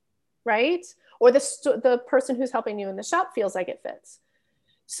fits, right? Or the person who's helping you in the shop feels like it fits.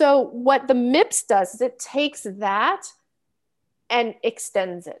 So what the MIPS does is it takes that and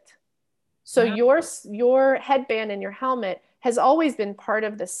extends it. So your headband and your helmet has always been part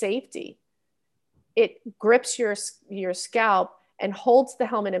of the safety. It grips your scalp and holds the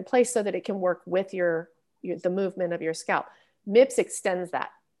helmet in place so that it can work with the movement of your scalp. MIPS extends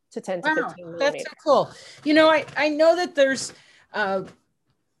that to 10 to 15 millimeters. That's so cool. You know, I know that there's,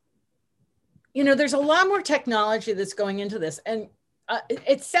 there's a lot more technology that's going into this. And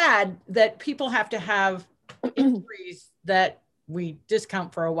it's sad that people have to have injuries that we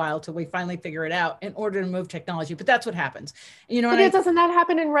discount for a while till we finally figure it out in order to move technology. But that's what happens. You know, but doesn't that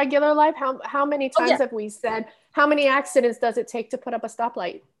happen in regular life? How many times have we said, how many accidents does it take to put up a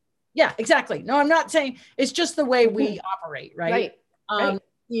stoplight? Yeah, exactly. No, I'm not saying, it's just the way we operate, right? Right.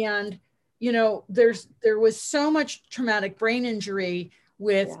 And, there was so much traumatic brain injury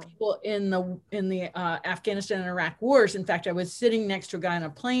with people in the Afghanistan and Iraq wars. In fact, I was sitting next to a guy on a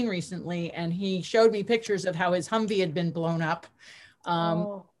plane recently, and he showed me pictures of how his Humvee had been blown up.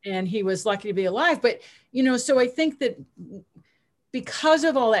 And he was lucky to be alive. But, so I think that because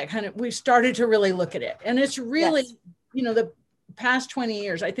of all that we started to really look at it. And it's really, the past 20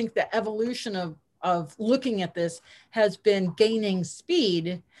 years, I think the evolution of looking at this has been gaining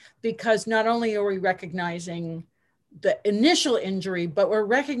speed, because not only are we recognizing the initial injury, but we're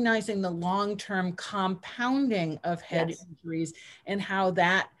recognizing the long-term compounding of head injuries and how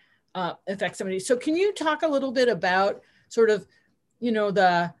that affects somebody. So can you talk a little bit about sort of,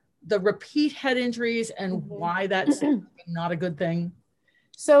 the repeat head injuries and why that's not a good thing?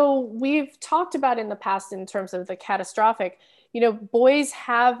 So we've talked about in the past in terms of the catastrophic, boys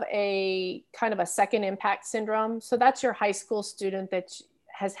have a kind of a second impact syndrome. So that's your high school student that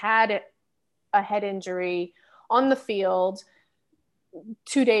has had a head injury on the field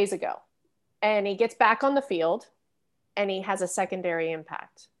 2 days ago, and he gets back on the field and he has a secondary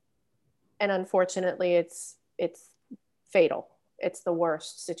impact. And unfortunately, it's fatal. It's the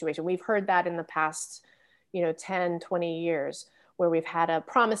worst situation. We've heard that in the past, 10, 20 years, where we've had a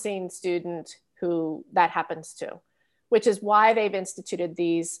promising student who that happens to, which is why they've instituted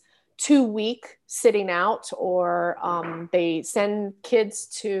these 2-week sitting out, or they send kids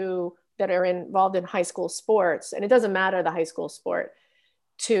that are involved in high school sports, and it doesn't matter the high school sport,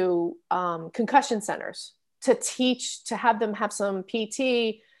 to concussion centers to have them have some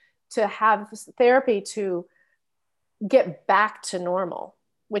PT, to have therapy to get back to normal,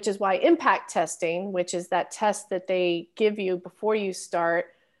 which is why impact testing, which is that test that they give you before you start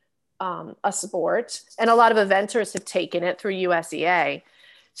a sport, and a lot of eventers have taken it through USEA.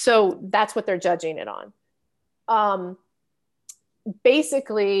 So that's what they're judging it on.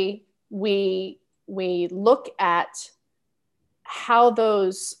 Basically, we we look at how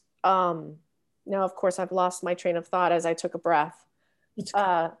those, now, of course, I've lost my train of thought as I took a breath.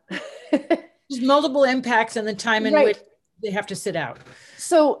 There's multiple impacts and the time in which they have to sit out.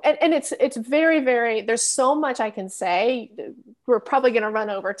 So, and it's very, very, there's so much I can say. We're probably going to run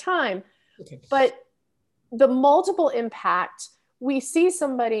over time, but the multiple impact, we see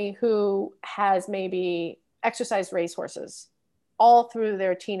somebody who has maybe exercised racehorses all through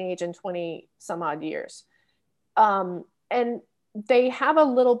their teenage and 20 some odd years. And they have a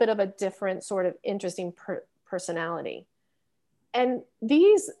little bit of a different sort of interesting personality. And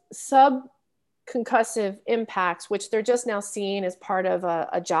these subconcussive impacts, which they're just now seeing as part of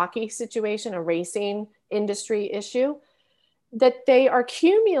a jockey situation, a racing industry issue, that they are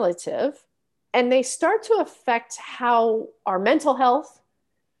cumulative and they start to affect how our mental health,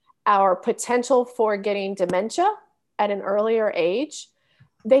 our potential for getting dementia at an earlier age.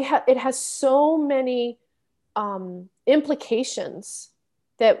 It has so many implications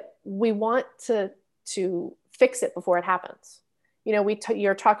that we want to fix it before it happens. You know,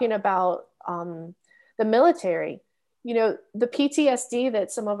 you're talking about the military. You know, the PTSD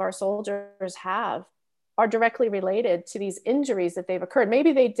that some of our soldiers have are directly related to these injuries that they've occurred.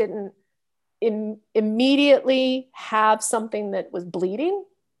 Maybe they didn't immediately have something that was bleeding,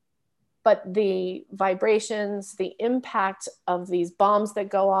 but the vibrations, the impact of these bombs that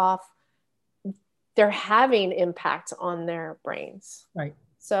go off, they're having impact on their brains. Right.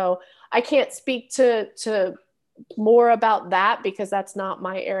 So I can't speak to more about that because that's not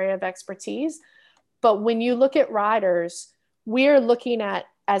my area of expertise. But when you look at riders, we're looking at,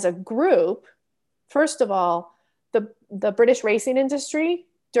 as a group, first of all, the British racing industry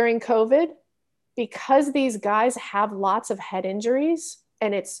during COVID, because these guys have lots of head injuries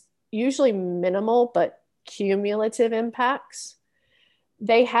and it's usually minimal but cumulative impacts.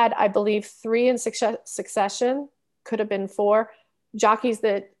 They had, I believe, 3 in succession, could have been 4, jockeys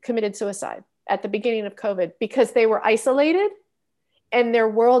that committed suicide at the beginning of COVID because they were isolated and their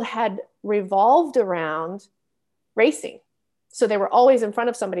world had revolved around racing. So they were always in front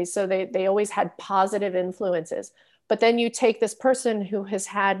of somebody. So they always had positive influences. But then you take this person who has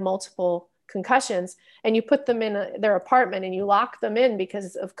had multiple concussions and you put them in their apartment and you lock them in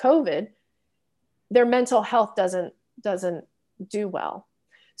because of COVID, their mental health doesn't do well.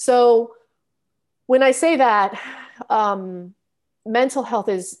 So when I say that, mental health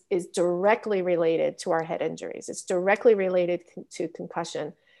is directly related to our head injuries. It's directly related to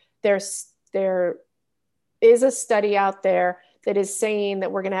concussion. There is a study out there that is saying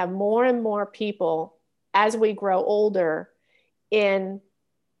that we're going to have more and more people as we grow older in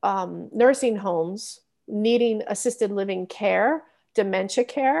nursing homes needing assisted living care, dementia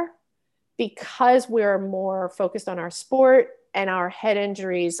care, because we're more focused on our sport and our head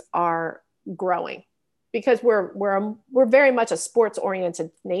injuries are growing because we're very much a sports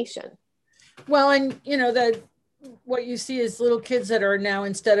oriented nation. Well, and you know, what you see is little kids that are now,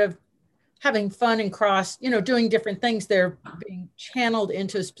 instead of having fun and doing different things, they're being channeled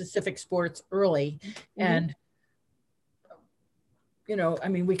into specific sports early. Mm-hmm. And you know, I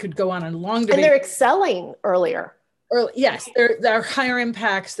mean, we could go on a long debate. And they're excelling earlier. Yes, they're higher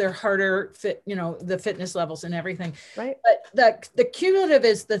impacts, they're harder fit, you know, the fitness levels and everything. Right. But the cumulative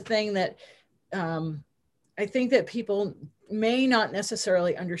is the thing that I think that people may not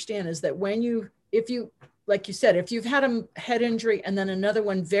necessarily understand, is that if you, like you said, if you've had a head injury and then another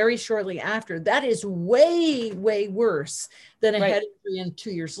one very shortly after, that is way, way worse than a head injury and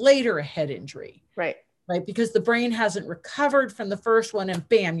 2 years later, a head injury. Right. Right. Because the brain hasn't recovered from the first one and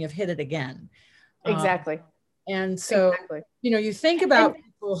bam, you've hit it again. Exactly. And so, you know, you think about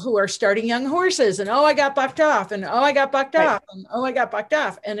people who are starting young horses and, oh, I got bucked off and, oh, I got bucked off and, oh, I got bucked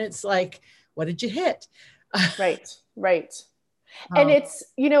off. And it's like, what did you hit? Right. And it's,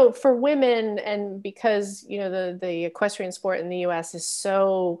 you know, for women, and because, you know, the equestrian sport in the US is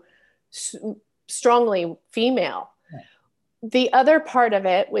so strongly female. Right. The other part of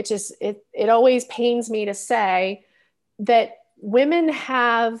it, which is, it always pains me to say that women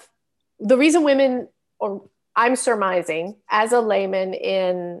have, the reason women, or I'm surmising as a layman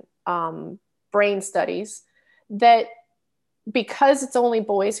in brain studies, that because it's only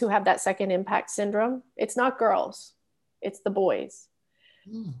boys who have that second impact syndrome, it's not girls, it's the boys.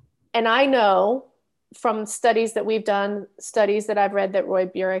 Mm. And I know from studies that we've done, studies that I've read that Roy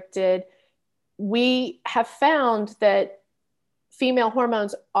Burek did, we have found that female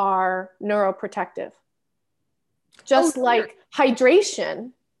hormones are neuroprotective. Just like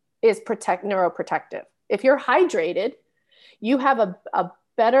hydration is neuroprotective. If you're hydrated, you have a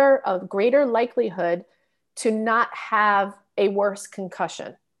greater likelihood to not have a worse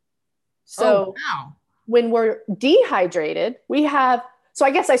concussion. Oh, So wow. when we're dehydrated, we have, so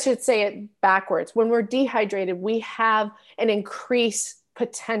I guess I should say it backwards. When we're dehydrated, we have an increased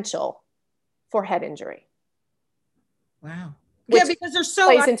potential for head injury. Wow. Yeah, Which because there's so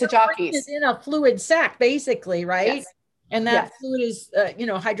plays our into brain is jockeys. in a fluid sac, basically, right? Yes. And that Yes. fluid is,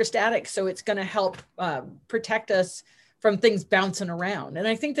 hydrostatic, so it's going to help protect us from things bouncing around. And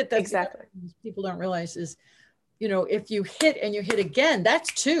I think that that's the other Exactly. thing people don't realize is, if you hit and you hit again,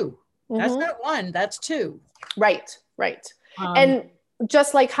 that's two. That's Mm-hmm. not one. That's two. Right. Right. Um, And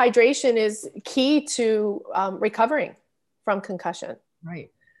just like hydration is key to recovering from concussion. right.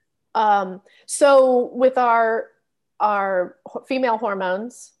 So with our female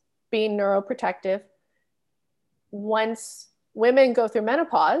hormones being neuroprotective, once women go through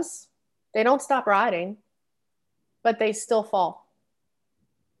menopause, they don't stop riding, but they still fall.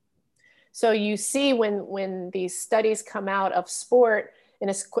 So you see when these studies come out of sport, and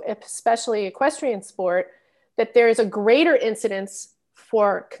especially equestrian sport, that there is a greater incidence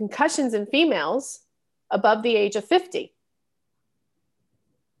for concussions in females above the age of 50.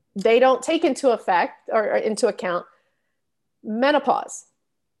 They don't take into effect or into account menopause,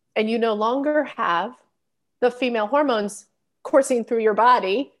 and you no longer have the female hormones coursing through your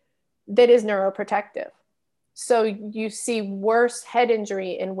body that is neuroprotective. So you see worse head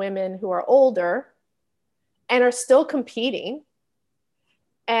injury in women who are older and are still competing.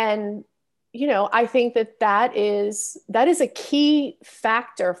 And I think that is a key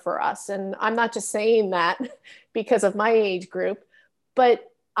factor for us. And I'm not just saying that because of my age group,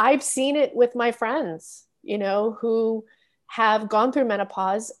 but I've seen it with my friends, who have gone through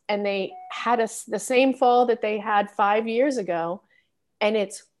menopause and they had the same fall that they had 5 years ago, and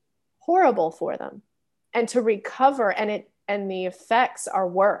it's horrible for them. And to recover, and the effects are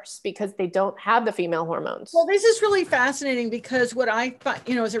worse because they don't have the female hormones. Well, this is really fascinating because what I find,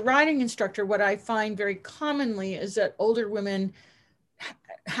 as a riding instructor, what I find very commonly is that older women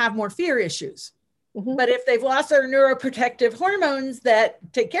have more fear issues. Mm-hmm. But if they've lost their neuroprotective hormones that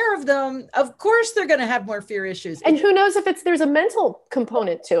take care of them, of course they're going to have more fear issues. And who knows if there's a mental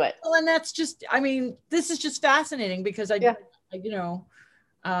component to it. Well, and that's just, this is just fascinating because again,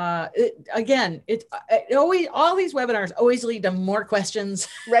 it always, all these webinars always lead to more questions.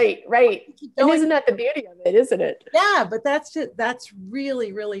 Right. And isn't that the beauty of it, isn't it? Yeah, but that's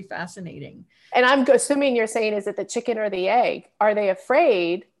really, really fascinating. And I'm assuming you're saying, is it the chicken or the egg? Are they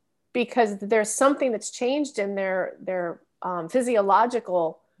afraid because there's something that's changed in their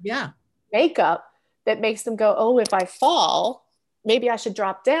physiological makeup that makes them go, oh, if I fall, maybe I should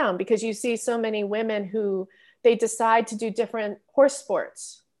drop down? Because you see so many women who they decide to do different horse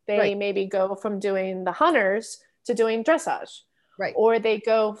sports. They maybe go from doing the hunters to doing dressage. Right. Or they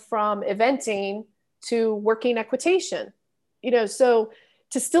go from eventing to working equitation. So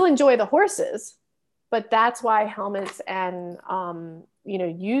to still enjoy the horses, but that's why helmets and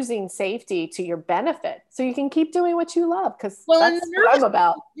using safety to your benefit, so you can keep doing what you love, because that's what I'm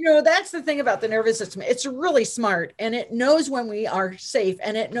about. That's the thing about the nervous system. It's really smart, and it knows when we are safe,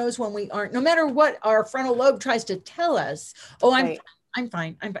 and it knows when we aren't. No matter what our frontal lobe tries to tell us, oh, I'm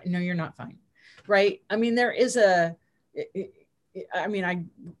fine. No, you're not fine. Right? There is I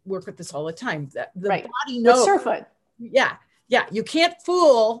work with this all the time. The body knows. With Surefoot. Yeah. You can't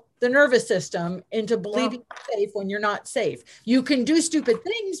fool the nervous system into believing you're safe when you're not safe. You can do stupid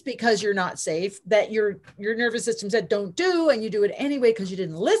things because you're not safe that your nervous system said don't do, and you do it anyway because you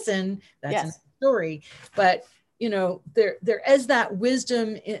didn't listen. That's a story. But there is that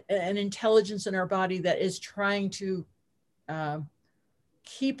wisdom and intelligence in our body that is trying to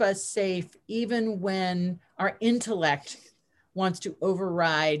keep us safe, even when our intellect wants to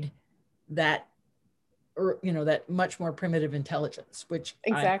override that, or that much more primitive intelligence, which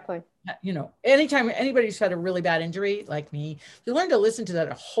exactly. Anytime anybody's had a really bad injury like me, you learn to listen to that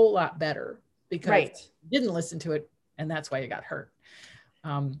a whole lot better, because you didn't listen to it, and that's why you got hurt.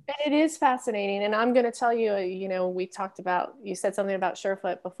 And it is fascinating. And I'm going to tell you, we talked about, you said something about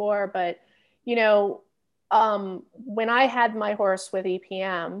Surefoot before, but when I had my horse with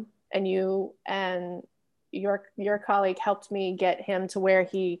EPM, and you and your colleague helped me get him to where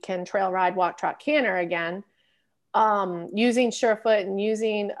he can trail ride, walk, trot, canter again, using Surefoot and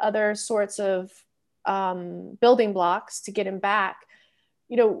using other sorts of building blocks to get him back.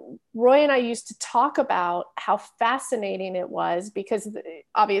 Roy and I used to talk about how fascinating it was, because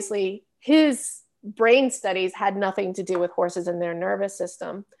obviously his brain studies had nothing to do with horses and their nervous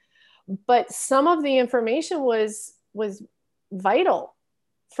system, but some of the information was vital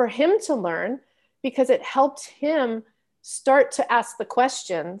for him to learn, because it helped him start to ask the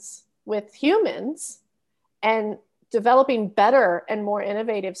questions with humans and developing better and more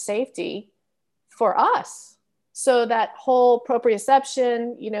innovative safety for us. So that whole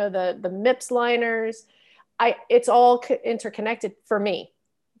proprioception, the MIPS liners, it's all interconnected for me,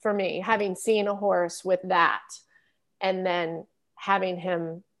 having seen a horse with that and then having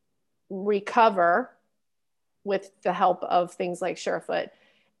him recover with the help of things like Surefoot.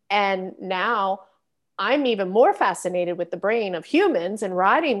 And now I'm even more fascinated with the brain of humans and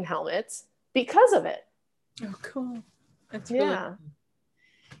riding helmets because of it. Oh, cool. That's really cool.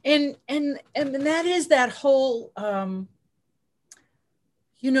 And that is that whole, the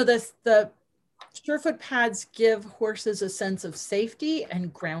Surefoot pads give horses a sense of safety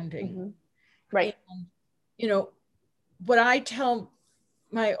and grounding. Mm-hmm. Right. And, what I tell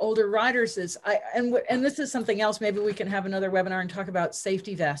my older riders is, and this is something else, maybe we can have another webinar and talk about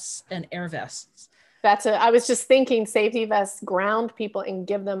safety vests and air vests. I was just thinking safety vests ground people and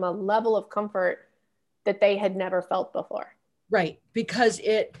give them a level of comfort that they had never felt before. Right, because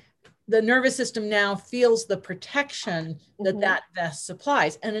the nervous system now feels the protection that that vest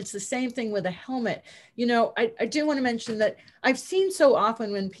supplies. And it's the same thing with a helmet. I do want to mention that I've seen so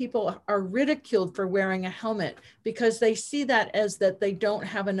often when people are ridiculed for wearing a helmet because they see that as that they don't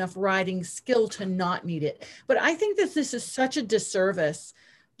have enough riding skill to not need it. But I think that this is such a disservice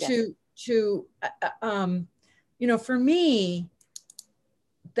to for me,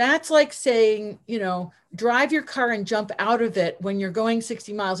 that's like saying, drive your car and jump out of it when you're going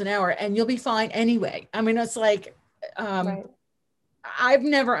 60 miles an hour and you'll be fine anyway. I mean, it's like, right. I've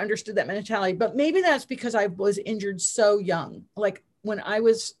never understood that mentality, but maybe that's because I was injured so young. Like when I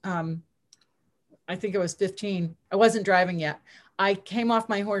was, I think I was 15, I wasn't driving yet. I came off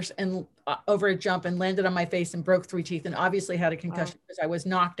my horse and over a jump and landed on my face and broke 3 teeth and obviously had a concussion because I was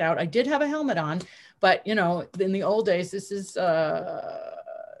knocked out. I did have a helmet on, but in the old days, this is,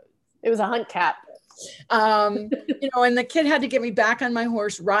 it was a hunt cap. And the kid had to get me back on my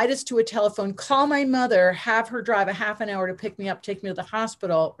horse, ride us to a telephone, call my mother, have her drive a half an hour to pick me up, take me to the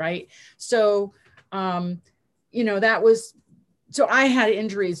hospital. Right. So, that was, so I had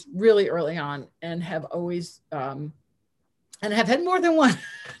injuries really early on and have always, and have had more than one,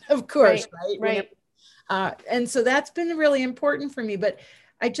 of course. Right. And so that's been really important for me, but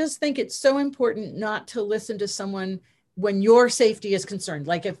I just think it's so important not to listen to someone when your safety is concerned.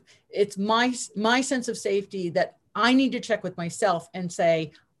 Like if it's my sense of safety that I need to check with myself and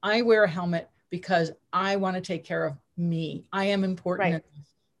say, I wear a helmet because I want to take care of me. I am important enough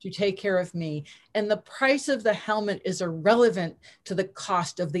to take care of me. And the price of the helmet is irrelevant to the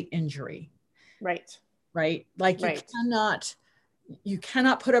cost of the injury. Right. Right. Like you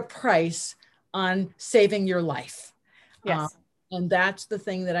cannot put a price on saving your life. Yes. And that's the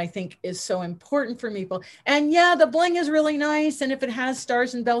thing that I think is so important for people. And yeah, the bling is really nice. And if it has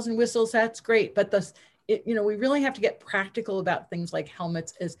stars and bells and whistles, that's great. But we really have to get practical about things like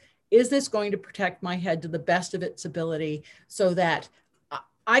helmets. Is this going to protect my head to the best of its ability so that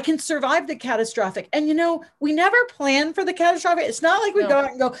I can survive the catastrophic? And, we never plan for the catastrophic. It's not like we go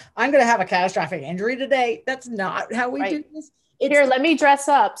out and go, I'm going to have a catastrophic injury today. That's not how we do this. Here, let me dress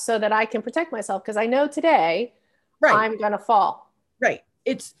up so that I can protect myself because I know today I'm going to fall. Right.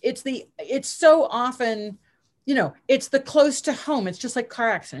 It's so often, it's the close to home. It's just like car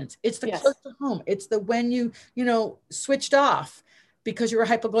accidents. It's the close to home. It's the when you switched off because you were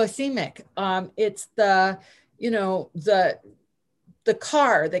hypoglycemic. It's the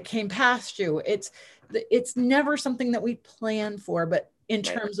car that came past you. It's never something that we plan for, but in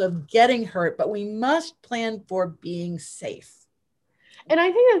terms of getting hurt, but we must plan for being safe. And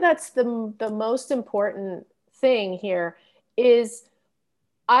I think that's the most important thing here is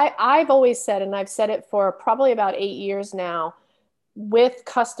I've always said, and I've said it for probably about 8 years now with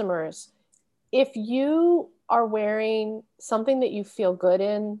customers, if you are wearing something that you feel good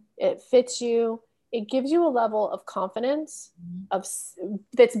in, it fits you, it gives you a level of confidence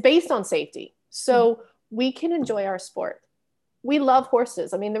that's based on safety. So we can enjoy our sport. We love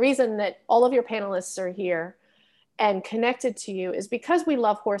horses. I mean, the reason that all of your panelists are here and connected to you is because we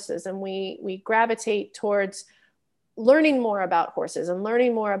love horses and we gravitate towards learning more about horses and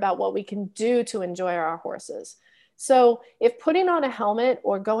learning more about what we can do to enjoy our horses. So if putting on a helmet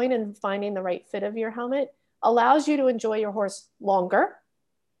or going and finding the right fit of your helmet allows you to enjoy your horse longer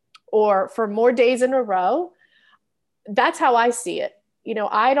or for more days in a row, that's how I see it.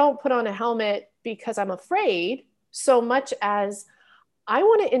 I don't put on a helmet because I'm afraid so much as I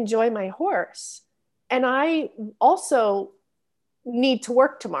want to enjoy my horse. And I also need to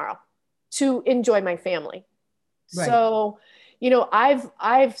work tomorrow to enjoy my family. Right. So,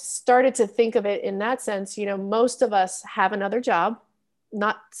 I've started to think of it in that sense. Most of us have another job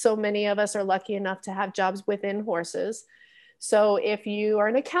not so many of us are lucky enough to have jobs within horses. So if you are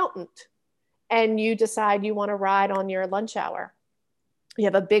an accountant and you decide you want to ride on your lunch hour, you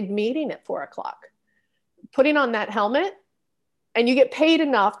have a big meeting at 4 o'clock, putting on that helmet, and you get paid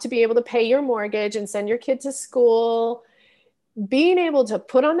enough to be able to pay your mortgage and send your kid to school, being able to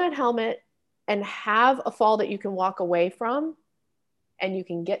put on that helmet and have a fall that you can walk away from, and you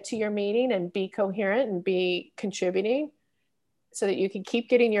can get to your meeting and be coherent and be contributing so that you can keep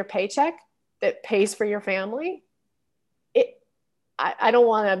getting your paycheck that pays for your family. I don't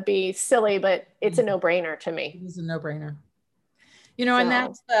want to be silly, but it's a no-brainer to me. It is a no-brainer. You know, so. And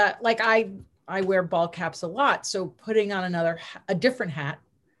that's like I wear ball caps a lot. So putting on a different hat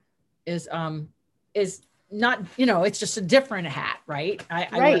is not, you know, it's just a different hat, right?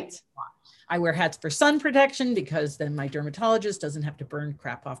 I wear hats for sun protection because then my dermatologist doesn't have to burn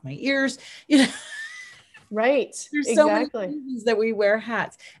crap off my ears. You know, right? There's so many reasons that we wear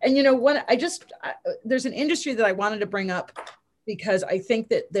hats. And you know what? There's an industry that I wanted to bring up because I think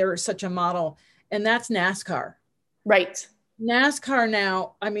that they're such a model, and that's NASCAR. Right. NASCAR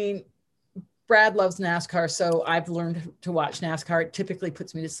now, I mean, Brad loves NASCAR, so I've learned to watch NASCAR. It typically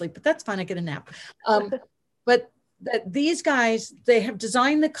puts me to sleep, but that's fine. I get a nap. But that these guys, they have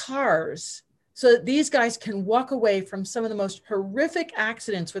designed the cars so that these guys can walk away from some of the most horrific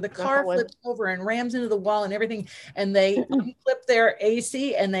accidents where the car flips over and rams into the wall and everything. And they unflip their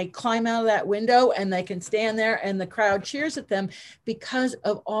AC and they climb out of that window and they can stand there and the crowd cheers at them because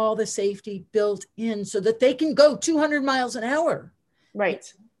of all the safety built in so that they can go 200 miles an hour.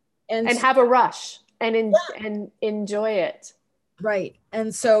 Right. And have a rush and enjoy it. Right.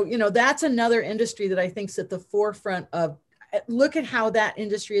 And so, you know, that's another industry that I think is at the forefront of, look at how that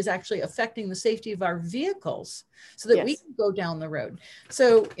industry is actually affecting the safety of our vehicles so that we can go down the road.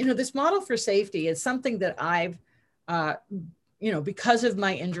 So, you know, this model for safety is something that I've, you know, because of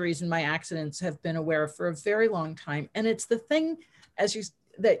my injuries and my accidents have been aware of for a very long time. And it's the thing,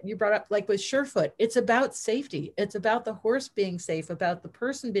 that you brought up, like with Surefoot, it's about safety. It's about the horse being safe, about the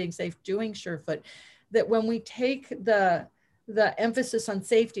person being safe doing Surefoot, that when we take the emphasis on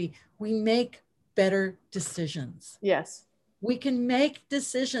safety, we make better decisions. Yes. We can make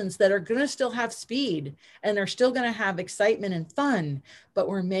decisions that are going to still have speed and they're still going to have excitement and fun, but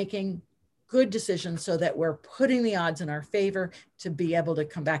we're making good decisions so that we're putting the odds in our favor to be able to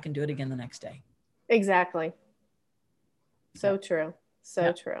come back and do it again the next day. Exactly. So true.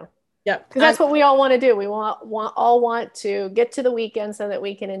 So true. Yeah. Because that's what we all want to do. We all want to get to the weekend so that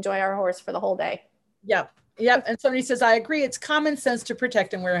we can enjoy our horse for the whole day. Yep. Yep. And somebody says, I agree. It's common sense to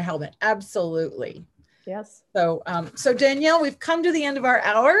protect and wear a helmet. Absolutely. Yes. So, so Danielle, we've come to the end of our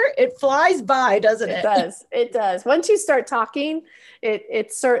hour. It flies by, doesn't it? It does. It does. Once you start talking,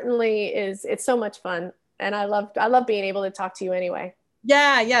 it certainly is. It's so much fun. And I love being able to talk to you anyway.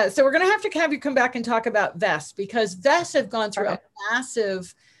 Yeah. Yeah. So we're going to have you come back and talk about vests, because vests have gone through a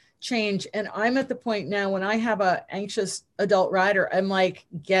massive change. And I'm at the point now when I have an anxious adult rider, I'm like,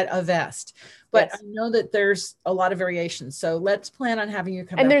 get a vest. But I know that there's a lot of variations. So let's plan on having you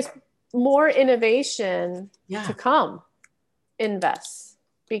come back. And there's more innovation to come in vests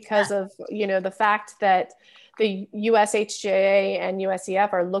because of, you know, the fact that the USHJA and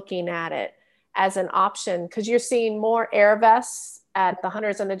USEF are looking at it as an option, because you're seeing more air vests at the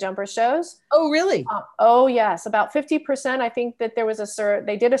hunters and the jumper shows. Oh, really? Oh, yes. About 50%. I think that there was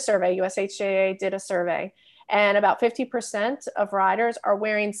they did a survey, USHJA did a survey, and about 50% of riders are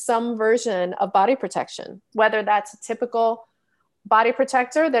wearing some version of body protection, whether that's a typical body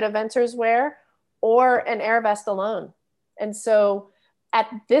protector that eventers wear or an air vest alone. And so at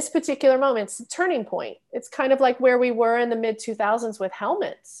this particular moment, it's a turning point. It's kind of like where we were in the mid 2000s with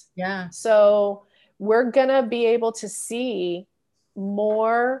helmets. Yeah. So we're going to be able to see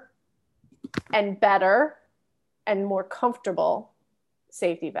more and better and more comfortable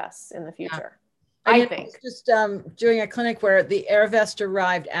safety vests in the future. I think. I was just doing a clinic where the air vest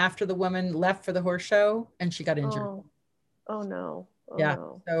arrived after the woman left for the horse show and she got injured. Oh no. Oh, yeah.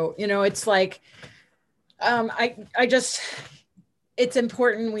 No. So, you know, it's like, it's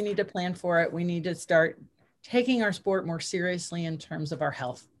important. We need to plan for it. We need to start taking our sport more seriously in terms of our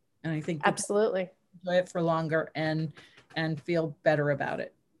health. And I think absolutely enjoy it for longer and feel better about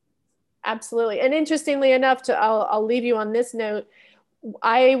it. Absolutely. And interestingly enough, I'll leave you on this note.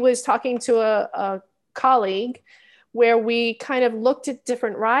 I was talking to a colleague where we kind of looked at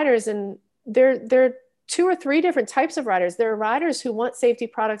different riders, and there are 2 or 3 different types of riders. There are riders who want safety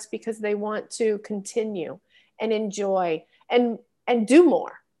products because they want to continue and enjoy and do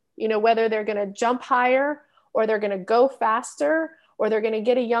more, you know, whether they're going to jump higher or they're going to go faster or they're going to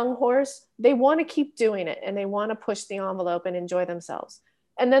get a young horse, they want to keep doing it and they want to push the envelope and enjoy themselves.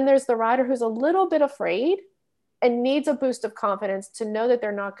 And then there's the rider who's a little bit afraid and needs a boost of confidence to know that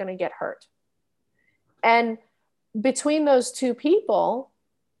they're not going to get hurt. And between those two people,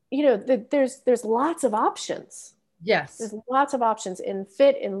 you know, there's lots of options. Yes. There's lots of options in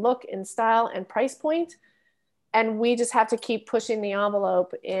fit, in look, in style, and price point. And we just have to keep pushing the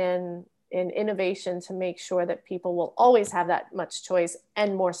envelope in innovation to make sure that people will always have that much choice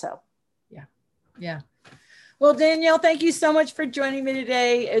and more so. Yeah. Yeah. Well, Danielle, thank you so much for joining me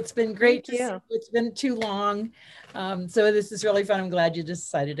today. It's been great to see you. It's been too long. So this is really fun. I'm glad you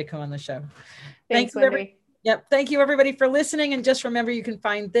decided to come on the show. Thanks, Wendy. Yep. Thank you, everybody, for listening. And just remember, you can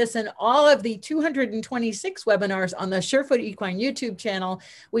find this and all of the 226 webinars on the Surefoot Equine YouTube channel.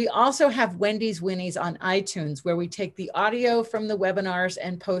 We also have Wendy's Winnies on iTunes, where we take the audio from the webinars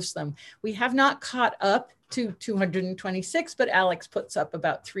and post them. We have not caught up to 226, but Alex puts up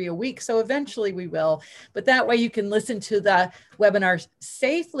about 3 a week. So eventually we will, but that way you can listen to the webinars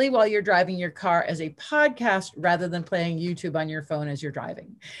safely while you're driving your car as a podcast, rather than playing YouTube on your phone as you're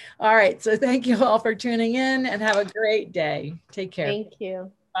driving. All right. So thank you all for tuning in and have a great day. Take care. Thank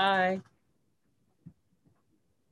you. Bye.